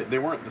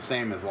weren't the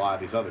same as a lot of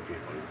these other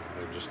people, you know.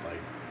 They're just like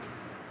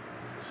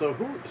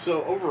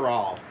so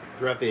overall,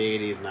 throughout the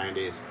 80s,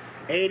 90s.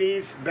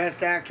 80s,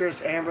 Best Actress,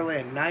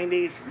 Amberlynn.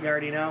 90s, you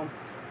already know,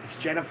 it's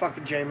Jenna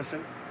fucking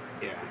Jameson.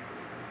 Yeah.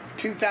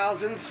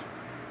 2000s,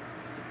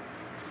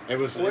 It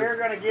was we're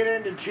going to get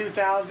into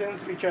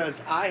 2000s because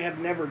I have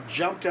never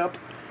jumped up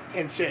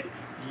and said,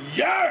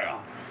 yeah!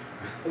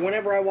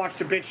 Whenever I watched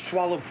a bitch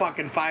swallow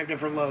fucking 5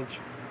 different loads.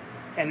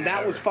 And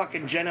that was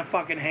fucking Jenna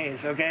fucking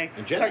Hayes, okay?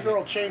 And Jenna that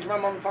girl changed my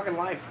motherfucking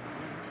life.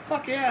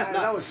 fuck yeah.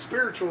 That was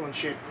spiritual and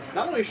shit.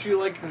 Not only is she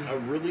like a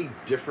really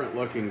different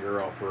looking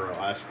girl for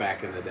us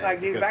back in the day. Like,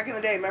 dude, because- back in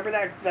the day, remember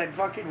that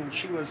fucking,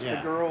 she was the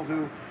girl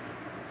who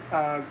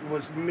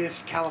was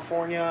Miss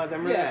California.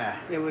 Remember Yeah.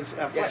 It was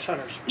Flesh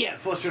Hunters. Yeah,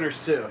 Flesh Hunters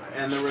too.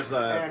 And there was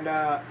a And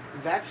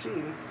that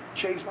scene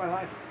changed my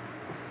life.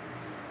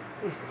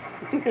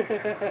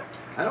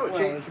 I know it Well,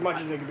 changed as much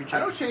as it could be changed. I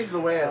know it changed the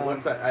way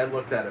I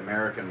looked at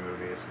American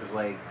movies because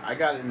like I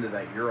got into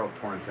that Euro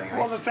porn thing.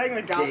 Well, the thing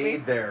that got me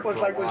stayed there was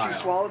for like a when she while.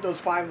 swallowed those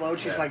 5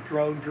 loads, she's Yeah. like,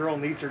 grown girl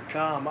needs her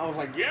cum. I was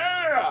like,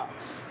 yeah,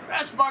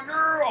 that's my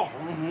girl.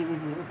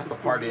 That's a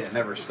party that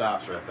never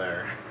stops right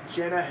there.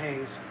 Jenna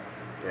Hayes.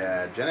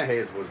 Yeah, Jenna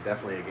Hayes was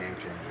definitely a game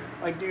changer.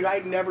 Like, dude, I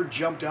never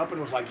jumped up and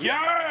was like,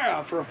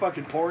 yeah, for a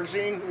fucking porn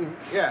scene.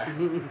 Yeah.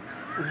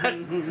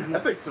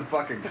 That's like some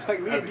fucking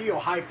Like, me and Dio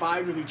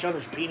high-fived with each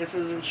other's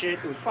penises and shit.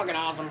 It was fucking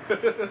awesome.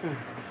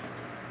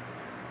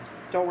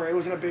 Don't worry, it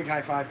wasn't a big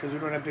high-five because we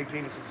don't have big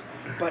penises.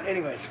 But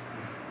anyways,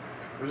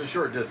 It was a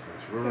short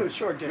distance. it was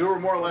short distance. We were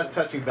more or less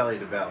touching belly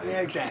to belly.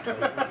 Yeah, exactly.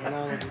 You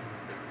know,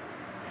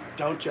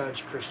 don't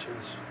judge,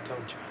 Christians.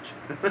 Don't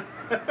judge.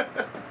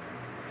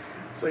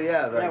 So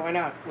yeah, Yeah, why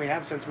not? We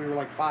have since we were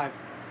like 5.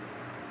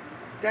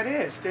 That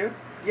is, dude.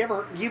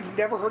 You've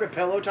never heard of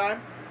Pillow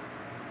Time?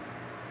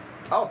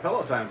 Oh,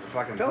 Pillow Time's a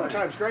fucking Pillow thing.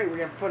 Time's great. Where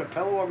you have to put a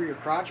pillow over your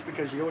crotch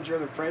because you don't want your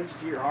other friends to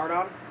see your heart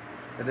on.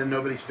 And then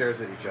nobody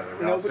stares at each other.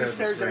 We all Nobody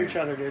stare stares at each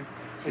other, dude.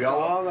 We It's all-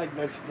 all like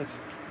that's.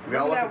 We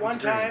all Remember look that at the one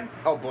screen. time?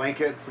 Oh,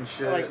 blankets and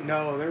shit. Like,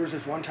 no, there was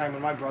this one time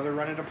when my brother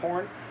ran into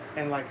porn,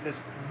 and like this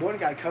one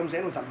guy comes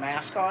in with a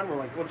mask on. We're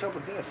like, what's up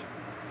with this?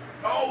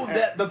 Oh,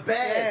 the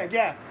bed.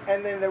 Yeah.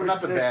 And then there was Not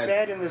the this bed.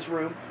 bed in this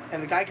room,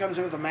 and the guy comes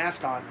in with a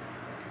mask on,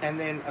 and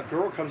then a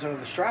girl comes in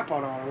with a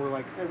strap-on on, and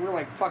we're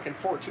like fucking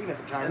 14 at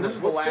the time. And We're this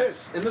is like, the "What's last.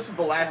 this?" And this is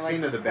the last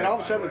scene of the bed. And all of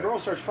a by sudden, the way. girl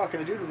starts fucking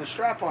the dude with a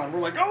strap on. We're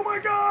like, oh my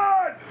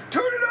god!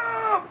 Turn it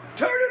off!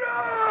 Turn it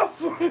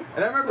off!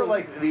 And I remember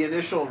like the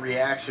initial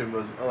reaction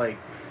was like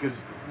because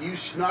you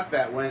snuck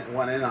that one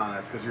in on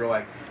us because you were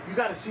like, you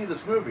got to see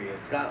this movie.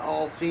 It's got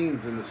all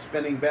scenes in the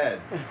spinning bed.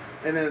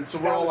 And then so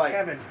we're That all was like,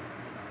 Kevin.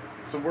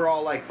 so we're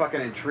all like fucking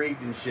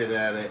intrigued and shit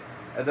at it.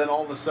 And then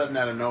all of a sudden,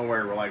 out of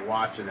nowhere, we're like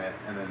watching it,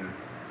 and then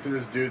as soon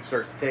as dude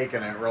starts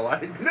taking it, we're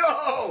like,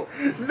 no,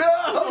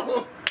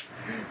 no.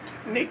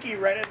 Nikki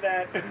rented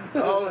that.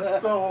 Oh,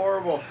 it's so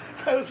horrible.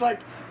 I was like,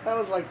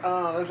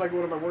 oh, that's like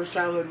one of my worst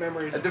childhood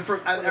memories. And then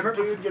I When remember. a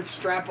dude gets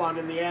strap on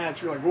in the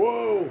ass. You're like,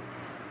 whoa,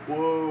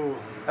 whoa.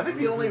 I think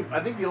the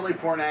only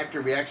porn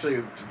actor we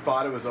actually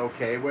thought it was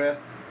okay with,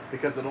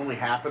 because it only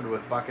happened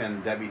with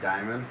fucking Debbie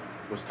Diamond,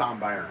 was Tom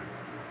Byron.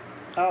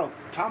 Oh,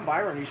 Tom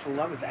Byron used to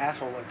love his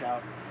asshole looked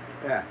out.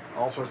 Yeah,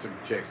 all sorts of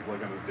chicks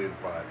looking at this dude's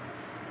butt.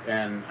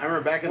 And I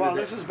remember back in Well,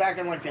 the this was back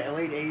in like the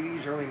late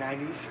 80s, early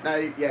 90s. Now,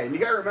 yeah, and you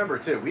gotta remember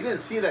too, we didn't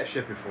see that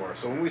shit before,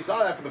 so when we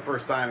saw that for the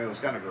first time, it was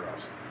kind of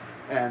gross.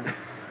 And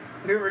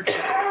we were,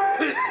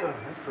 Oh,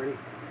 that's pretty.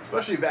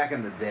 especially back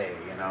in the day,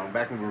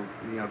 back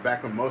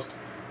when most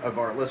of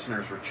our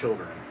listeners were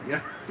children.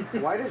 You know?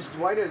 Why does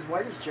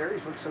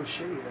Jerry's look so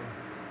shitty then?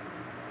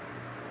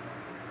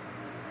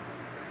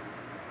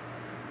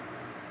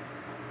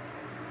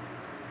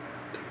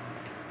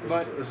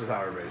 This is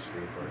how everybody's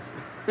feed looks.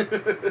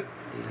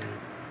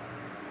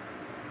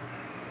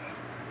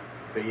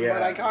 But yeah,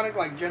 But iconic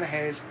like Jenna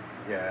Hayes.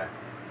 yeah.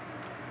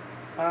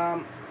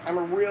 I'm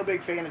a real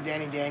big fan of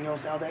Danny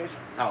Daniels nowadays.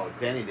 Oh,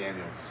 Danny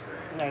Daniels is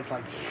great. And it's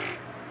like,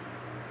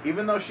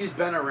 Even though she's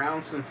been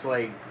around since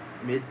like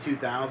mid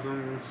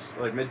 2000s,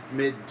 like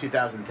mid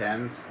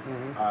 2010s,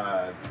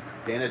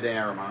 Dana de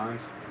Armand,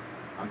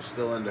 I'm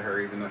still into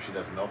her, even though she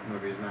does MILF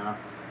movies now.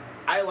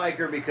 I like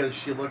her because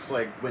she looks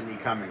like Whitney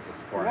Cummings as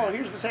a porn Well, actress.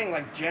 here's the thing.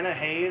 Like Jenna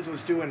Hayes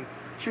was doing.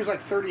 She was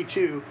like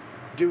 32,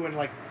 doing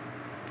like,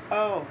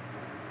 oh,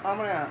 I'm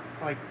gonna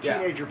like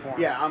teenager porn.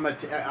 Yeah, I'm a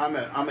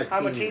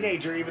I'm a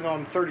teenager even though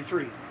I'm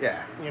 33.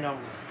 Yeah, You know.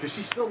 because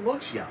she still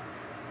looks young.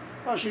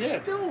 Oh, she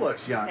did. Still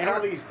looks young. And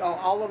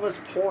all of us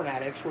porn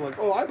addicts were like,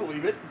 oh, I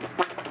believe it.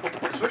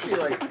 Especially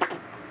like,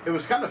 it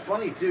was kind of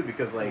funny too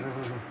because like,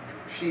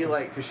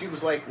 because she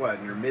was like what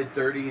in her mid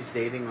 30s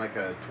dating like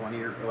a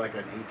 20 or like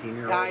an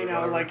 18-year-old. I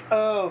know, like,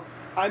 oh,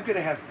 I'm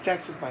gonna have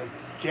sex with my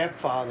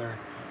stepfather.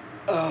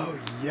 Oh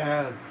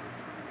yes.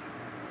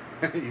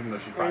 even though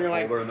she's probably you're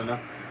like- older than them.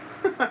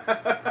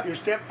 Your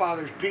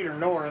stepfather's Peter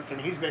North, and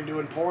he's been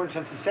doing porn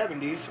since the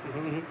 70s.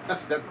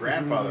 That's step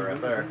grandfather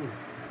right there.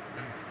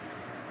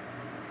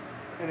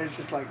 And it's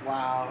just like,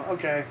 wow,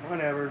 okay,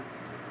 whatever.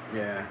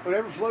 Yeah.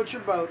 Whatever floats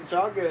your boat, it's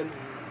all good.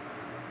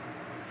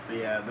 But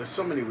yeah, there's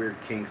so many weird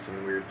kinks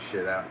and weird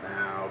shit out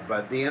now,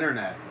 but the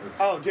internet has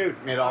Oh, dude,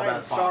 made all I that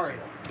am possible. sorry,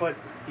 but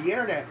the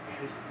internet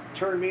has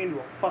turned me into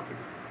a fucking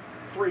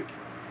freak.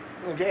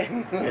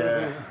 Okay?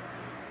 Yeah.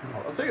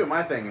 I'll tell you what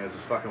my thing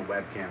is fucking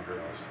webcam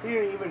girls. You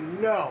don't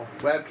even know.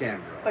 Webcam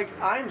girls. Like,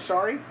 dude. I'm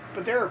sorry,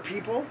 but there are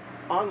people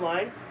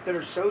online that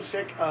are so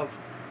sick of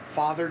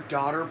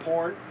father-daughter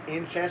porn,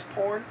 incest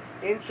porn.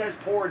 Incest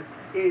porn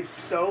is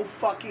so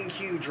fucking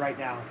huge right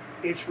now.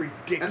 It's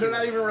ridiculous. And they're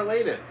not even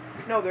related.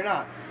 No, they're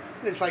not.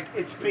 It's like,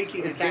 it's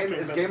faking. It's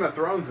acting, but- Game of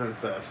Thrones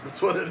incest.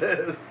 That's what it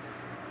is.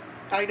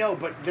 I know,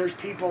 but there's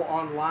people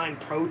online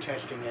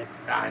protesting it.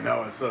 I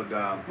know, it's so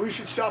dumb. We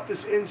should stop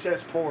this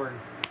incest porn.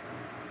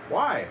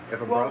 Why? If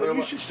a Well, brother then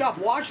you should stop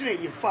watching it,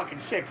 you fucking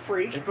sick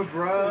freak. If a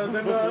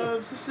brother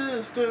loves a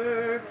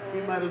sister, he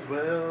might as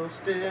well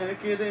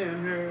stick it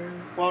in her.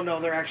 Well,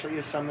 no, there actually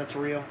is some that's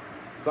real.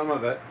 Some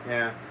of it,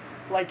 yeah.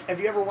 Like, have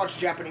you ever watched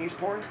Japanese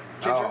porn,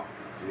 Ginger? Oh,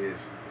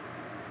 jeez.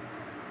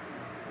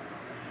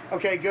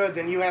 Okay, good.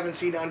 Then you haven't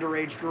seen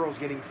underage girls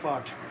getting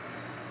fucked.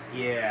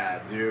 Yeah,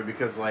 dude,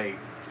 because like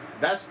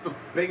that's the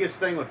biggest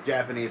thing with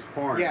Japanese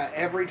porn. Yeah,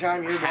 every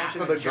time you're half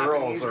watching of the a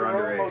Japanese girls are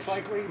girl, underage. most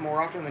likely,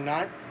 more often than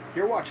not,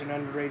 you're watching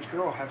an underage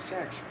girl have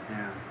sex.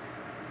 Yeah.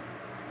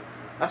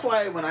 That's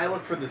why when I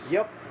look for this.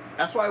 Yep.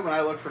 That's why when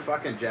I look for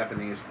fucking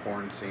Japanese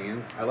porn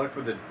scenes, I look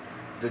for the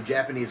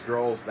Japanese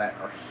girls that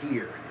are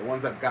here, the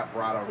ones that got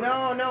brought over.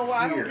 No,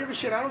 I don't here. give a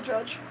shit. I don't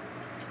judge.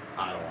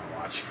 I don't want to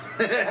watch.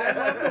 I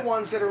love the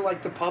ones that are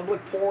like the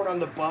public porn on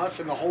the bus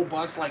and the whole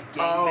bus like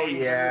Oh gangbangs.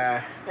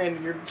 yeah.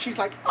 And she's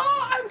like,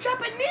 oh, I'm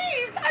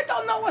Japanese. I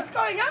don't know what's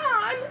going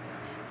on.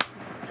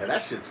 Yeah,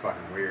 that shit's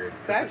fucking weird.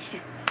 That's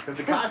Because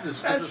it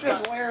causes. that's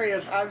just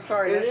hilarious. I'm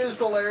sorry. It That's is just-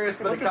 hilarious,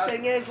 but But it the causes.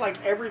 thing is,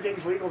 like,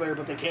 everything's legal there,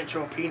 but they can't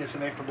show a penis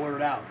and they have to blur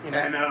it out. You know?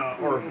 I know,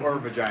 or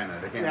vagina.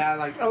 They can't. Yeah,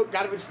 like, oh,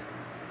 gotta be.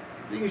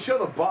 You can show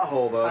the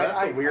butthole though. That's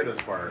I- the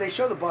weirdest part. They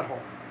show the butthole,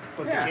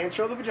 but Yeah. they can't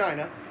show the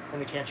vagina and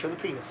they can't show the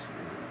penis.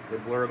 They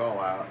blur it all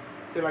out.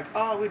 They're like,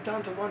 oh, we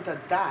don't want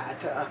that.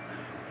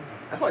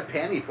 That's why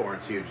panty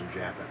porn's huge in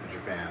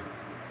Japan.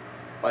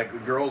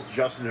 Like girls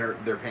just in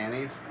their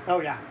panties,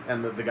 Oh, yeah.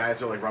 and the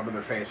guys are like rubbing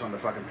their face on the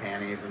fucking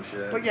panties and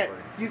shit. But yet, It's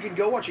like- you can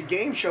go watch a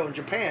game show in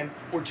Japan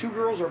where two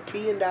girls are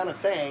peeing down a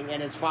thing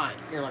and it's fine.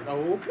 You're like,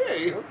 oh,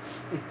 okay.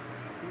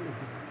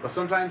 but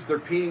sometimes they're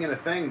peeing in a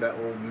thing that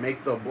will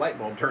make the light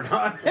bulb turn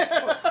on.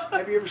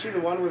 Have you ever seen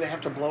the one where they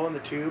have to blow in the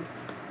tube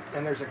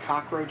and there's a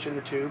cockroach in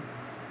the tube?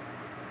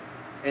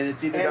 And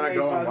it's either gonna they,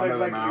 go in one of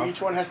the like mouths.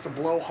 each one has to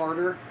blow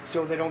harder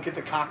so they don't get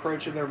the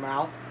cockroach in their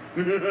mouth.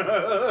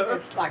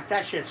 It's like,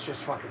 that shit's just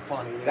fucking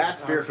funny. dude.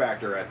 That's Fear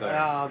Factor right there.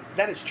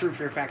 That is true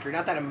Fear Factor,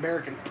 not that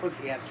American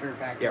pussy ass Fear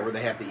Factor. Yeah, where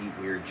they have to eat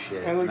weird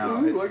shit. And like, No,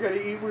 ooh, I it's-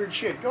 gotta eat weird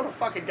shit. Go to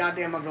fucking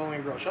goddamn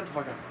Mongolian girl. Shut the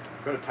fuck up.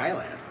 Go to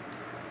Thailand.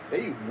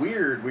 They eat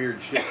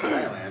weird shit in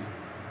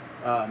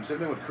Thailand. Same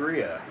thing with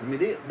Korea. I mean,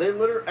 they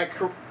literally.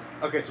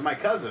 Okay, so my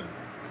cousin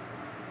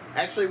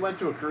actually went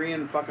to a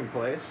Korean fucking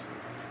place.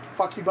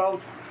 Fuck you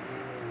both.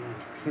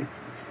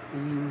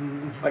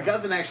 My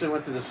cousin actually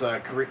went to this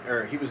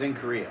or he was in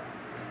Korea,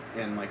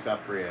 in like South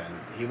Korea, and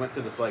he went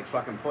to this like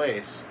fucking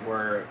place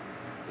where,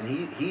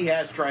 and he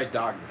has tried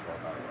dog before,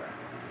 by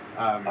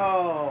the way.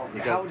 Oh,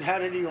 Because- how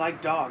did he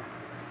like dog?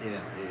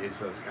 He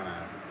says kind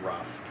of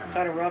rough,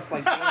 Kind of rough,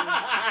 like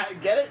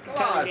gamey. Get it? Come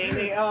Kind on. of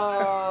gamey.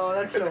 Oh,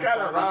 that's It's so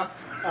kind of funny.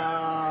 rough.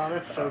 Oh,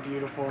 that's so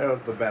beautiful. That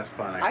was the best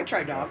pun. I could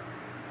tried think dog. of.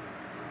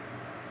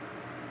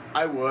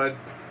 I would.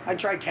 I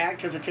tried cat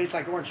because it tastes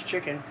like orange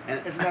chicken.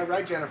 And- Isn't that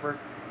right, Jennifer?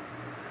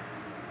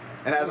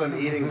 And as I'm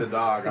eating the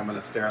dog, I'm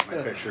gonna stare at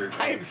my picture.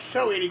 I am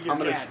so eating your I'm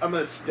gonna cat. I'm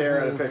gonna stare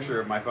at a picture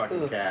of my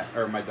fucking cat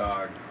or my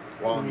dog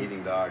while I'm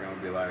eating dog. I'm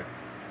gonna be like,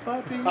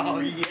 puppies Oh,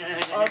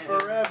 yeah. are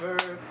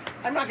forever.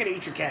 I'm not gonna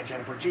eat your cat,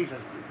 Jennifer. Jesus.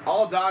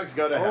 All dogs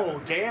go to Oh,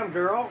 heaven. damn,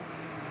 girl.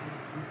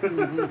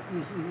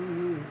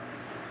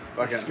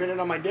 Fucking. Spinning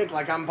on my dick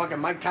like I'm fucking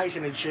Mike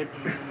Tyson and shit.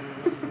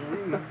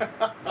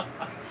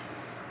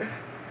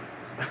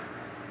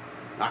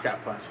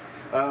 Knockout punch.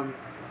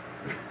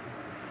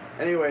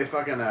 Anyway,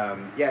 fucking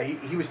yeah.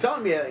 He was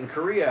telling me that in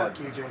Korea. Fuck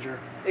you, Ginger.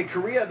 In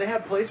Korea, they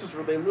have places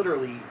where they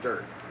literally eat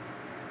dirt.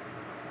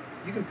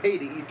 You can pay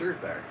to eat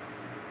dirt there.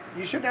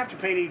 You shouldn't have to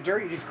pay to eat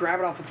dirt. You just grab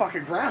it off the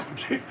fucking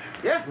ground.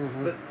 Yeah,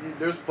 but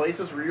there's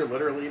places where you're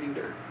literally eating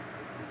dirt.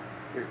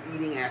 You're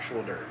eating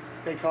actual dirt.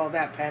 They call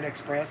that Panda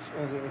Express.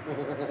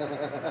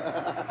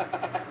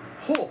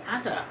 Oh,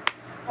 panda.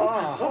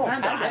 Oh,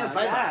 panda. I have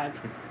five.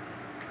 God.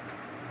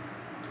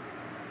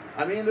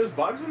 I mean, there's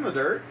bugs in the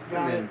dirt.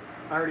 Got I mean, it.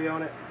 I already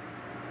own it.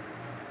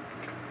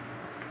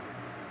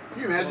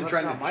 Can you imagine Well, that's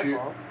trying not to my chew?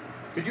 fault.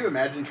 Could you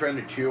imagine trying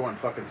to chew on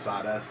fucking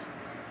sawdust?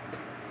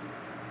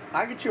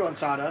 I could chew on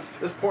sawdust.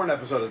 This porn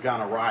episode has gone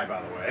awry,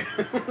 by the way.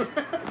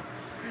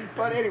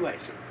 But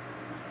anyways.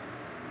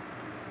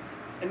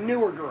 And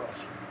newer girls.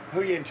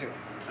 Who you into?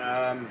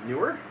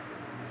 Newer?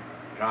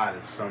 God,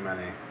 it's so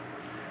many.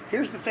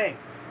 Here's the thing.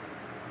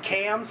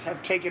 Cams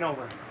have taken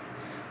over.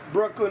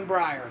 Brooklyn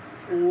Briar.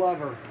 Love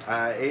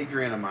her.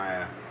 Adrian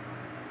Amaya.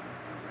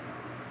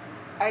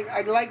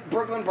 I like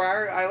Brooklyn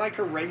Briar. I like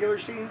her regular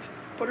scenes.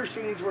 But her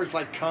scenes where it's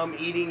like come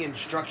eating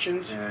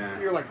instructions. Yeah.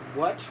 You're like,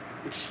 what?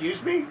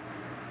 Excuse me?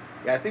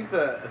 Yeah, I think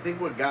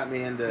what got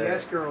me into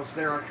Yes, girls,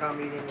 there are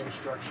come eating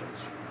instructions.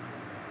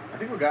 I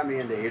think what got me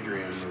into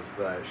Adrian was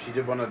that she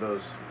did one of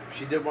those.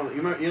 She did one.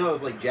 You know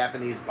those like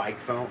Japanese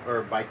bike film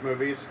or bike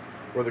movies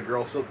where the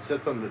girl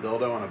sits on the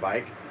dildo on a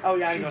bike. Oh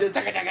yeah, She he did-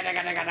 goes,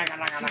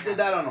 She did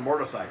that on a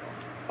motorcycle.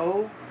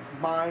 Oh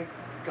my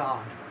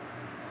God.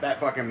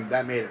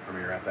 That made it for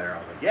me right there. I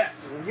was like,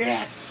 yes,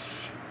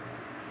 Yes.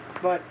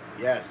 But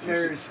yes. you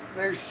should-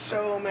 there's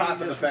so many Top of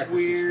the just fact that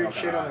she's weird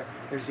smoking shit on hot. there.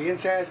 There's the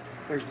incest.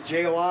 There's the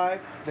JOI.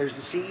 There's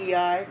the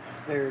CEI.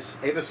 There's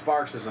Ava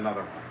Sparks is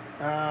another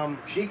one.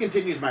 She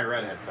continues my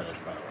redhead fetish,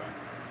 by the way.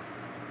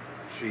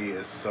 She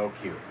is so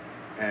cute,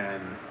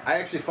 and I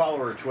actually follow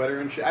her Twitter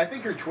and shit. I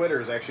think her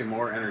Twitter is actually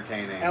more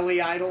entertaining.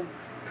 Ellie Idol.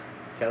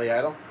 Kelly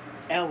Idol.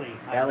 Ellie.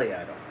 Ellie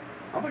Idol.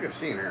 I don't think I've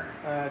seen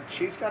her.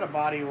 She's got a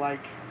body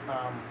like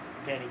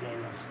Danny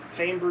Daniels.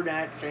 Same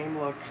brunette, same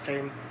look,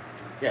 same.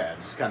 Yeah,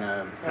 just kind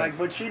of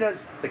But she does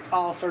Like-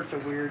 all sorts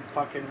of weird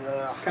fucking.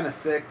 kind of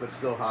thick but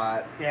still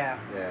hot. Yeah.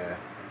 Yeah.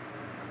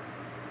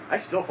 I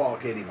still follow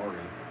Katie Morgan.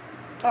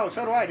 Oh,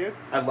 so do I, dude.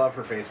 I love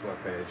her Facebook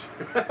page.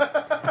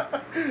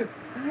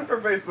 Her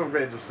Facebook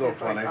page is so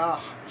It's like,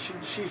 funny.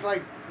 she's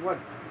like what?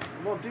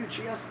 Well, dude,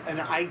 she has an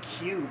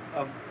IQ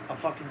of a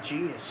fucking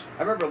genius.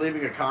 I remember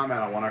leaving a comment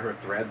on one of her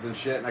threads and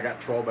shit, and I got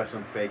trolled by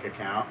some fake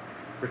account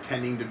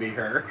pretending to be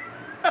her.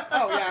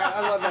 Oh yeah,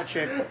 I love that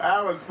shit.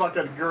 That was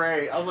fucking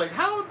great. I was like,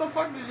 how the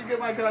fuck did you get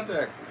my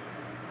contact?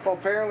 Well,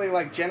 apparently,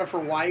 like Jennifer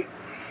White.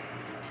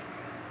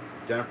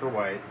 Jennifer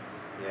White.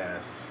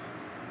 Yes.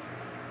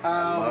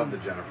 I love the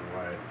Jennifer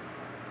White.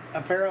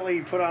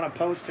 Apparently, put on a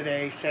post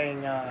today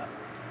saying,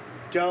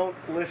 "Don't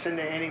listen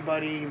to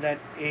anybody that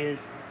is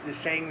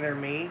saying they're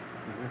me,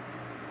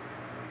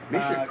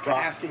 Misha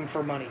Cross. asking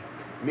for money."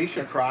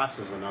 Misha Cross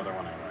is another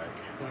one I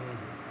like.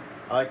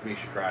 I like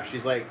Misha Cross.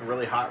 She's like a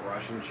really hot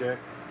Russian chick.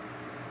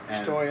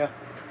 And Stoya.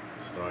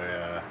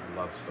 Stoya. I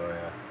love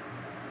Stoya.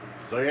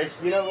 Stoya?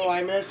 You know who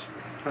I miss?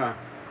 Huh.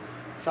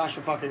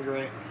 Sasha fucking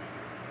Grey.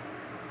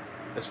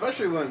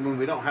 Especially when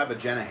we don't have a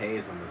Jenna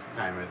Hayes in this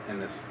time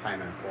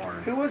in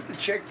porn. Who was the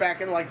chick back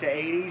in like the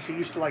 '80s who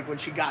used to like when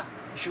she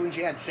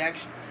had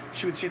sex,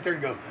 she would sit there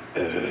and go.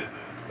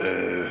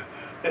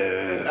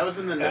 That was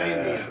in the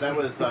 90s. That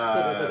was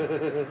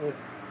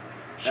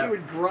She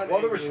would grunt. well,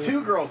 at there was you.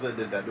 two girls that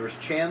did that. There was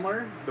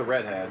Chandler, the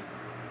redhead,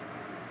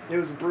 It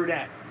was a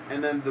brunette.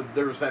 and then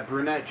there was that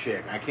brunette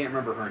chick. I can't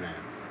remember her name.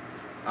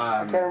 I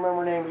can't remember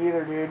her name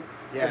either, dude.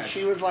 Yeah, And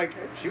she was like,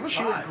 she was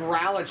she hot. would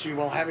growl at you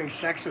while having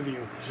sex with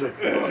you. She's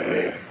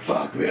like,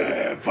 fuck me,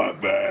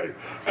 fuck me.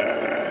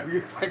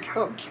 You're like,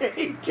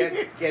 okay,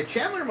 dude. Yeah,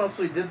 Chandler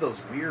mostly did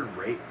those weird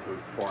rape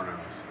pornos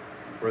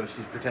where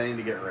she's pretending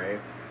to get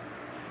raped.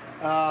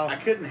 I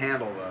couldn't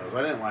handle those.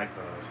 I didn't like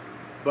those.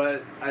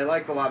 But I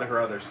liked a lot of her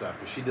other stuff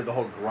because she did the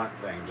whole grunt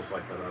thing just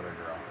like that other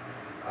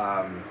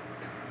girl.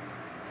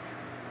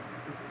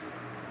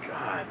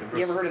 God.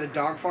 You ever heard of the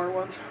dog fart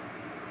ones?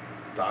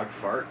 Dog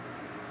fart?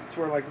 It's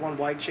where like one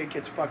white chick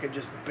gets fucking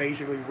just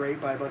basically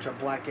raped by a bunch of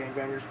black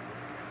gangbangers.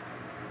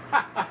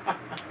 I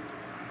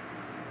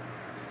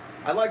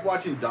like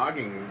watching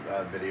dogging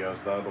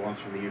videos though, the ones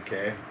from the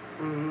UK.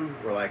 Mm-hmm.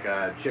 Where like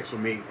chicks will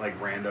meet like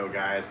rando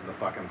guys in the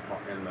fucking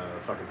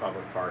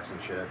public parks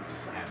and shit,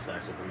 just to have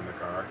sex with them in the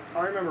car.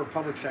 I remember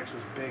public sex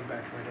was big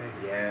back in my day.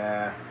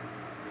 Yeah,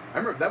 I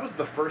remember that was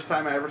the first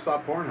time I ever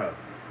saw Pornhub.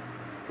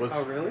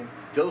 Oh really?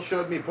 Dill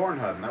showed me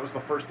Pornhub, and that was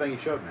the first thing he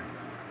showed me.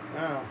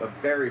 Oh. The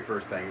very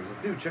first thing. He was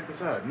like, dude, check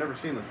this out. I've never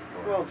seen this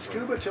before. Well,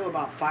 Scuba till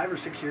about 5 or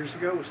 6 years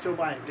ago was still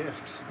buying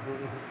discs.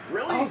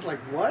 Really? I was like,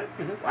 what?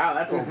 Wow,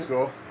 that's old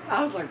school.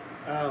 I was like,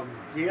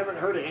 you haven't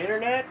heard of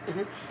internet?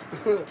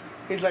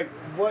 He's like,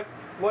 what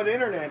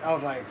internet? I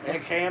was like,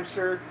 X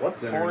Hamster,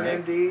 What's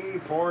internet?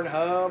 PornMD,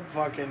 Pornhub,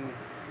 fucking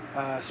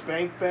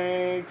Spank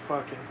Bank,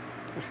 fucking.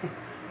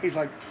 He's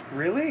like,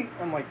 really?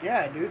 I'm like,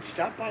 yeah, dude,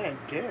 stop buying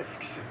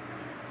discs.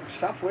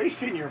 Stop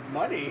wasting your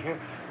money.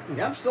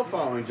 Yeah, I'm still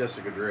following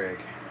Jessica Drake.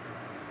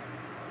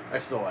 I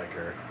still like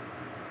her.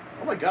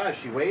 Oh my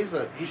gosh, she weighs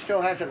a... He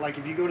still has it, like,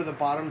 if you go to the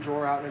bottom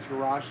drawer out in his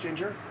garage,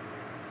 Ginger,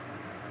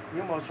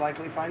 you'll most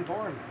likely find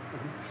porn.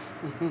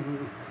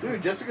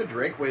 Dude, Jessica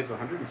Drake weighs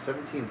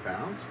 117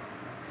 pounds.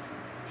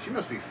 She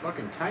must be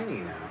fucking tiny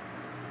now.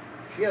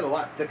 She had a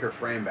lot thicker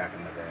frame back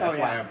in the day. That's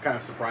why I'm kind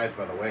of surprised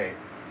by the weight.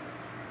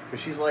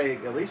 Because she's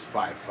like at least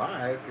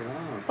 5'5", you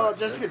know. Well,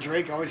 Jessica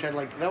Drake always had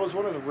like, that was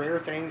one of the rare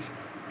things.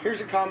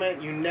 Here's a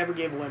comment you never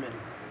give women.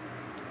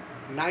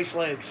 Nice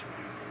legs.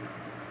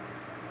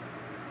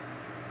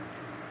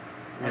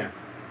 Yeah.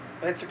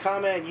 That's a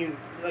comment you,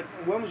 like,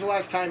 when was the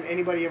last time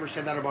anybody ever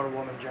said that about a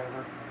woman,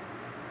 Jennifer?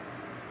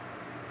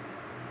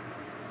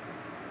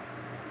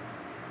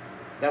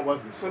 That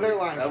wasn't So sleaze. they're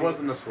lying. That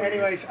wasn't a sleaze.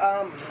 Anyways,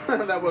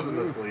 that wasn't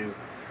a sleaze.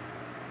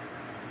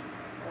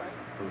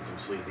 Wasn't some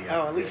sleazy.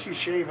 Oh, at least you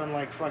shave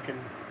unlike fucking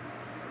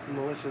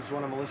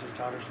one of Melissa's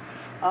daughters.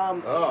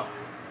 Ugh.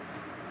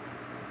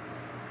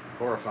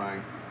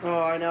 Horrifying.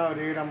 Oh, I know,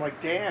 dude. I'm like,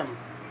 damn.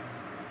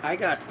 I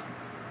got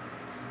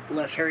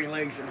less hairy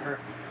legs than her.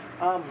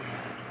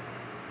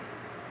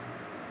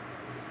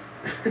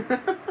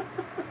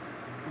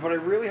 But I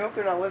really hope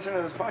they're not listening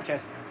to this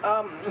podcast.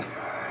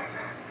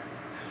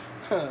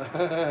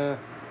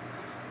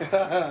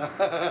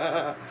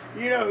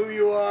 You know who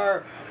you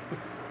are.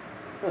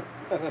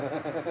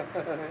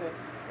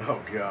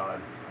 Oh,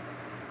 God.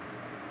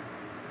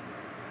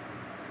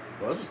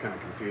 Well, this is kind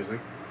of confusing.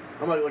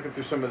 I'm like looking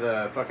through some of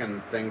the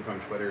fucking things on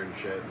Twitter and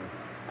shit, and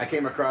I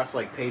came across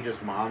like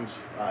Paige's mom's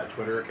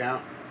Twitter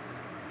account.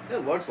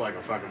 It looks like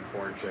a fucking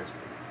porn chick's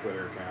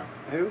Twitter account.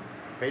 Who?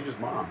 Paige's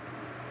mom.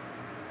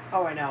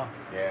 Oh, I know.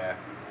 Yeah.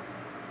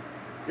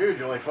 Dude,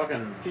 you're like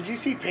fucking... Did you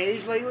see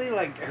Paige lately?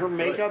 Like, her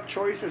makeup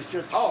choice is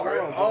just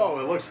horrible. Oh,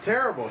 it looks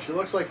terrible. She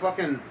looks like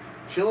fucking...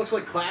 She looks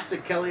like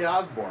classic Kelly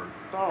Osbourne.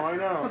 Oh, I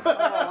know. Oh,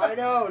 I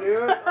know,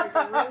 dude. Like,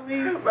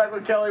 really? Back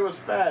when Kelly was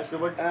fat, she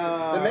looked...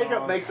 The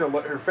makeup makes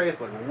her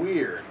face look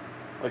weird.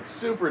 Like,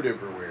 super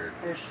duper weird.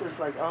 It's just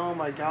like, oh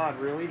my God,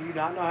 really? Do you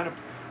not know how to...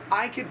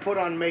 I could put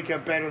on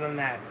makeup better than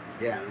that.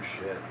 Yeah, no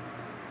shit.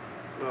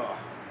 Ugh.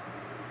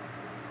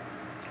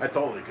 I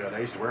totally could. I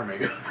used to wear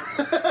makeup.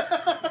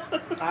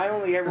 I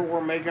only ever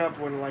wore makeup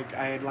when, like,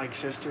 I had, like,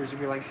 sisters who'd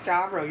be like,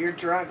 Stavro, you're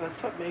drunk. Let's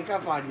put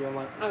makeup on you. I'm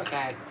like,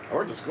 okay. I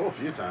went to school a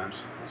few times.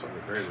 That's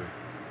something crazy.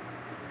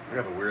 I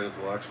got the weirdest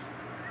looks.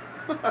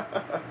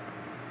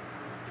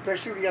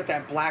 Especially when you got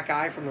that black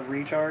eye from the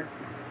retard.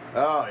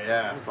 Oh,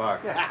 yeah.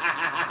 Fuck.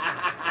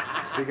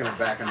 Speaking of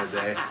back in the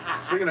day.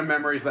 Speaking of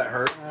memories that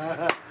hurt.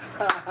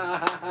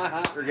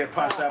 Or get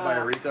punched out by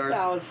a retard.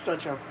 That was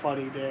such a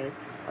funny day.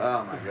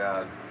 Oh, my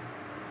God.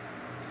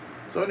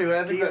 So anyway,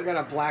 I think Dio got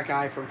a black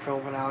eye from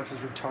Philip and Alex's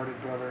retarded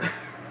brother.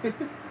 I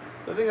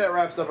think that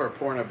wraps up our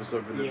porn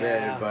episode for the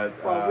day.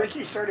 But well,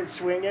 Ricky started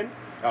swinging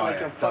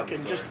a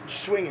fucking just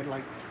swinging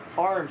like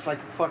arms like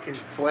a fucking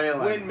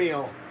flailing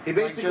windmill. He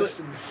basically like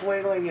just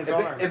flailing his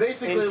arms. It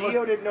basically and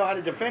Dio didn't know how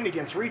to defend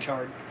against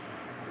retard.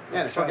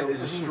 Yeah, it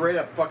just straight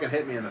up fucking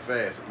hit me in the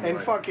face.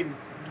 And fucking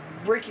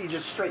Ricky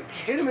just straight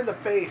hit him in the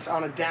face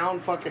on a down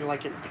fucking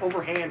like an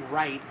overhand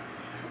right.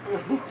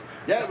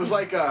 Yeah, it was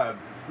like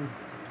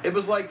it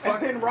was like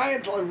fucking. And then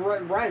Ryan's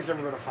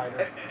never gonna fight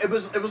her. It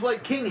was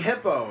like King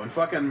Hippo and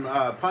fucking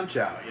Punch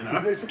Out, you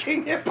know. It's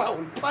King Hippo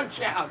and Punch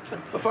Out.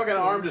 The fucking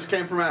arm just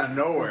came from out of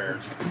nowhere.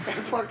 And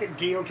fucking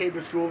Dio came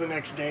to school the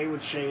next day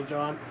with shades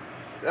on.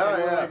 Oh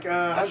and yeah. Like,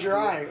 how's your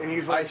eye? And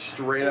he's like, I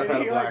straight up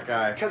had a black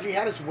eye. Because he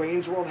had his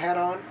Wayne's World hat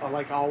on,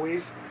 like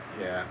always.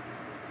 Yeah.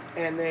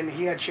 And then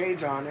he had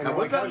shades on, and now,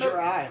 like, how's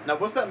your eye? Now,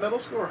 was that middle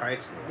school or high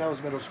school? That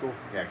was middle school.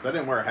 Yeah, because I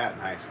didn't wear a hat in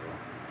high school.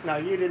 No,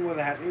 you didn't wear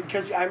the hat.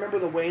 Because I remember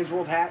the Wayne's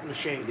World hat and the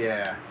shades.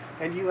 Yeah.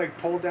 And you, like,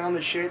 pulled down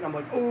the shit, and I'm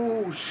like,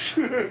 oh,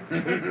 shit.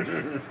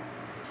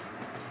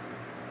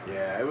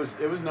 Yeah, it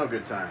was no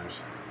good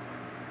times.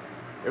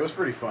 It was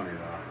pretty funny,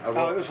 though.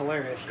 It was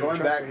hilarious.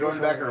 Going back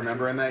and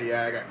remembering that,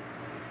 yeah,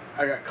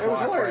 I got clocked. It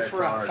was hilarious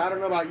for us. hard. I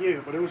don't know about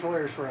you, but it was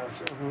hilarious for us.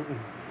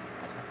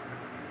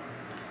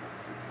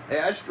 Hey,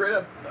 I straight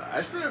up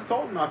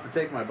told him not to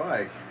take my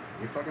bike.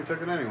 He fucking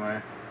took it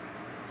anyway.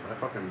 So I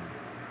fucking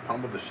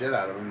pummeled the shit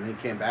out of him, and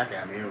he came back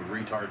at me with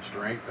retard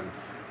strength and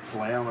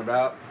flailing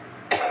about.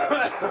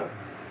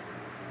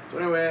 So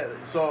anyway,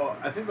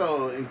 I think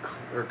that'll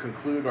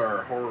conclude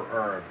our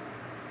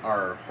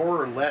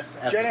horror-less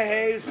episode. Jenna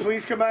Hayes,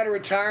 please come out of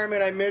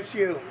retirement. I miss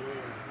you.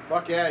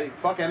 Fuck yeah,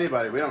 fuck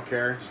anybody. We don't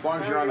care. As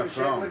long as you're on the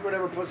phone. Like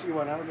whatever pussy you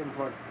want. I don't give a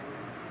fuck.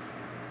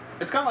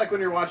 It's kind of like when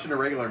you're watching a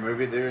regular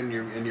movie, dude,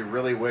 and you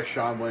really wish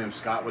Sean William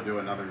Scott would do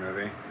another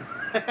movie.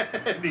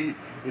 And he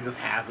just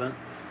hasn't.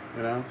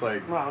 You know, it's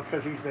like... Well,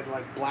 because he's been,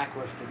 like,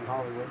 blacklisted in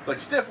Hollywood. It's like,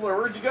 Stifler,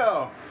 where'd you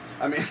go?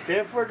 I mean...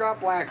 Stifler got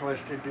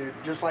blacklisted, dude.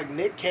 Just like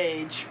Nick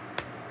Cage.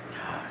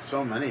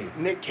 So many.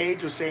 Nick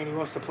Cage was saying he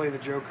wants to play the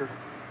Joker.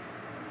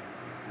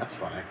 That's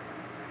funny.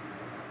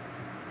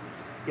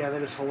 Yeah,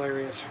 that is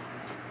hilarious.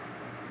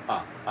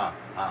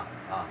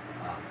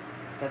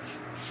 That's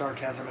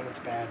sarcasm and it's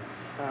bad.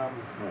 Oh,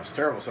 it's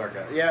terrible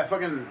sarcasm. Yeah,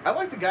 fucking... I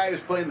like the guy who's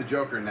playing the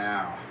Joker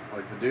now.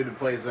 Like, the dude who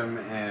plays him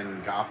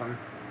in Gotham.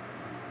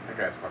 That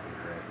guy's fucking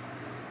great.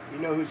 You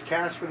know who's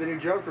cast for the new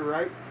Joker,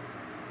 right?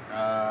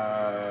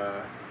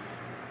 I'll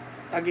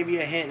give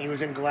you a hint. He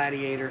was in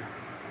Gladiator.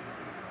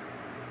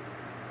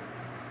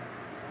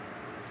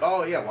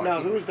 Oh yeah, Joaquin.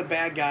 No, who's the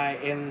bad guy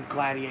in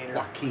Gladiator?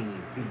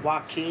 Joaquin. Phoenix.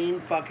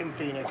 Joaquin fucking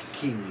Phoenix.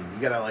 Joaquin.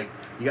 You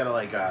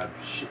gotta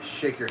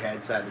shake your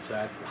head side to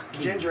side.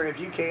 Joaquin. Ginger, if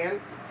you can,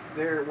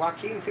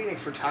 Joaquin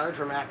Phoenix retired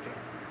from acting.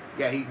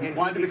 Yeah, he And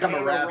wanted to become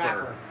a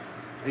rapper.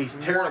 And he's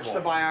terrible. Watch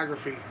the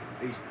biography.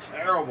 He's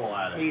terrible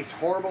at it. He's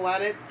horrible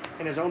at it,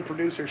 and his own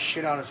producer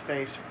shit on his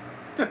face.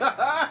 And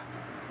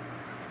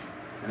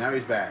now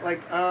he's back.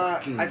 Like,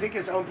 I think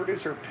his own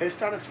producer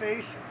pissed on his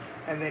face,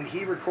 and then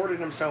he recorded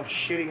himself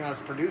shitting on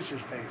his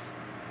producer's face.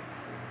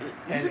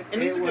 And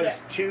it was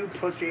two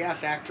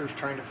pussy-ass actors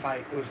trying to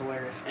fight. It was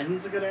hilarious. And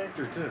he's a good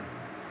actor, too.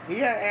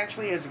 He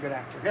actually is a good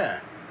actor.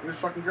 Yeah, he was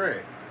fucking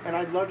great. And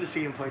I'd love to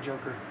see him play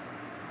Joker.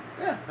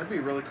 Yeah, that'd be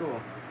really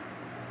cool.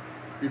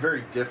 Be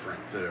very different,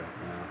 too.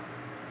 Yeah.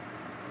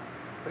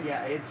 But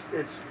yeah,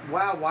 it's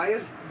wow, why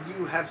is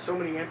you have so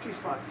many empty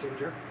spots,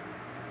 Ginger?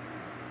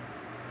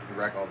 You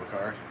wreck all the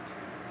cars.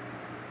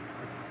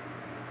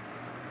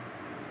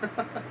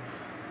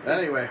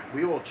 Anyway,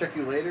 we will check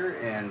you later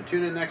and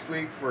tune in next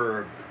week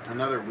for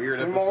another weird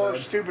episode. More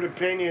stupid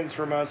opinions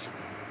from us.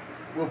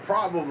 We'll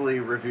probably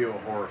review a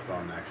horror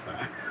film next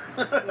time.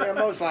 Yeah,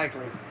 most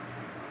likely.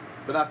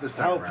 But not this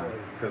time Hopefully.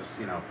 around. Because,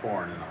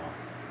 porn and all.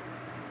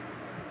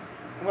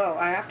 Well,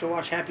 I have to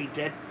watch Happy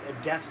Death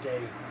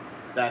Day.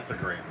 That's a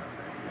great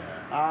movie,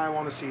 yeah. I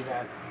want to see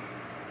that.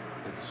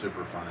 It's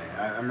super funny.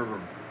 I remember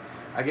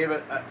I gave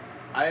it...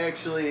 I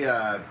actually...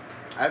 I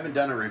haven't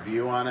done a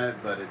review on it,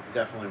 but it's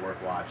definitely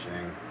worth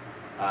watching.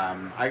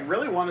 I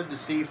really wanted to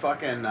see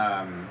fucking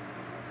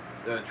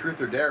Truth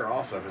or Dare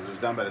also, because it was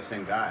done by the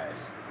same guys.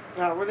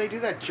 Where they do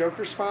that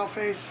Joker smile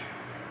face?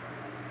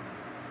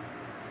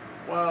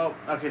 Well,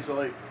 okay, so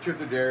like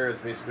Truth or Dare is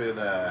basically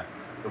the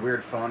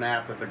weird phone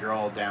app that the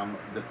girl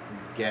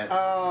gets.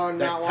 Oh,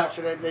 not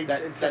watching it.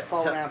 It's a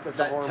phone app that's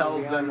a horror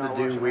tells movie. them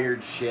to do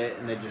weird shit,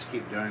 and they just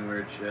keep doing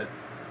weird shit.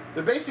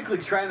 They're basically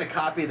trying to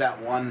copy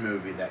that one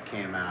movie that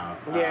came out.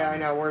 Yeah, I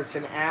know, where it's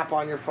an app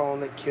on your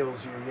phone that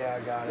kills you. Yeah,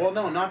 I got it. Well,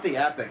 no, not the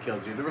app that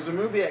kills you. There was a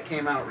movie that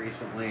came out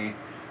recently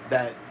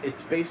that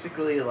it's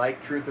basically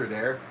like Truth or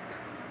Dare,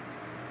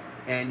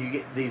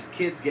 and these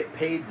kids get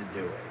paid to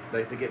do it.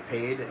 Like they get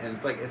paid, and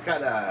it's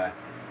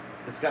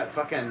got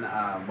fucking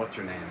what's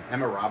her name,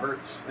 Emma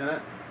Roberts in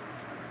it,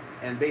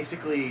 and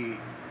basically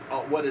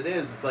what it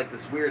is, it's like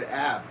this weird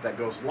app that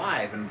goes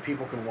live, and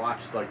people can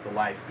watch like the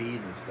live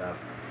feed and stuff.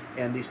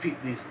 And these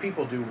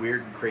people do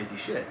weird and crazy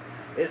shit.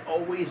 It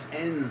always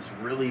ends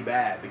really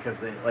bad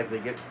because they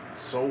get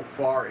so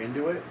far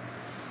into it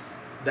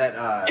that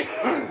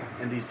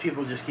and these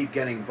people just keep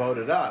getting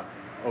voted up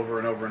over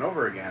and over and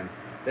over again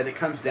that it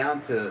comes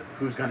down to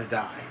who's gonna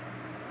die.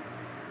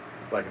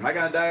 It's like, am I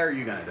gonna die or are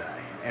you gonna die?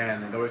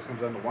 And it always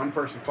comes down to one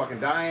person fucking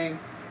dying,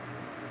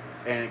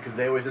 and because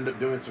they always end up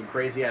doing some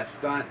crazy ass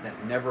stunt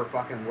that never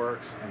fucking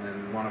works, and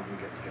then one of them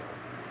gets killed.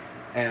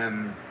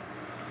 And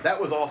that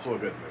was also a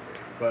good movie.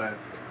 But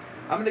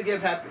I'm gonna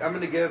give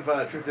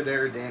Truth or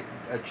Dare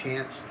a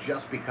chance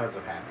just because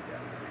of Happy Death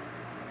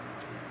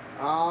Day.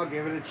 I'll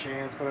give it a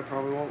chance, but I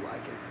probably won't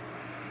like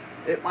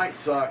it. It might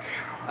suck.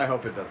 I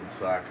hope it doesn't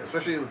suck,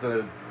 especially with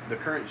the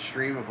current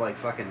stream of like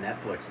fucking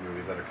Netflix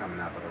movies that are coming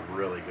out that are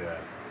really good.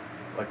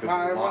 Like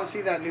I want to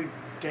see that new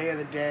Day of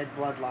the Dead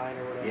Bloodline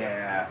or whatever.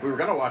 Yeah, we were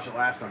gonna watch it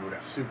last time. We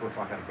got super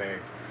fucking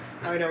baked.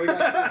 I know, we got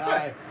too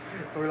high.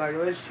 We're like,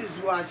 let's just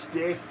watch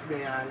this,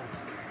 man.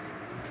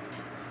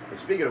 And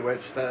speaking of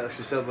which, that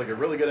actually sounds like a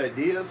really good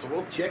idea, so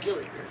we'll check you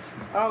later.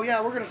 Oh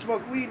yeah, we're gonna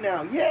smoke weed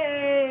now.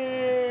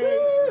 Yay!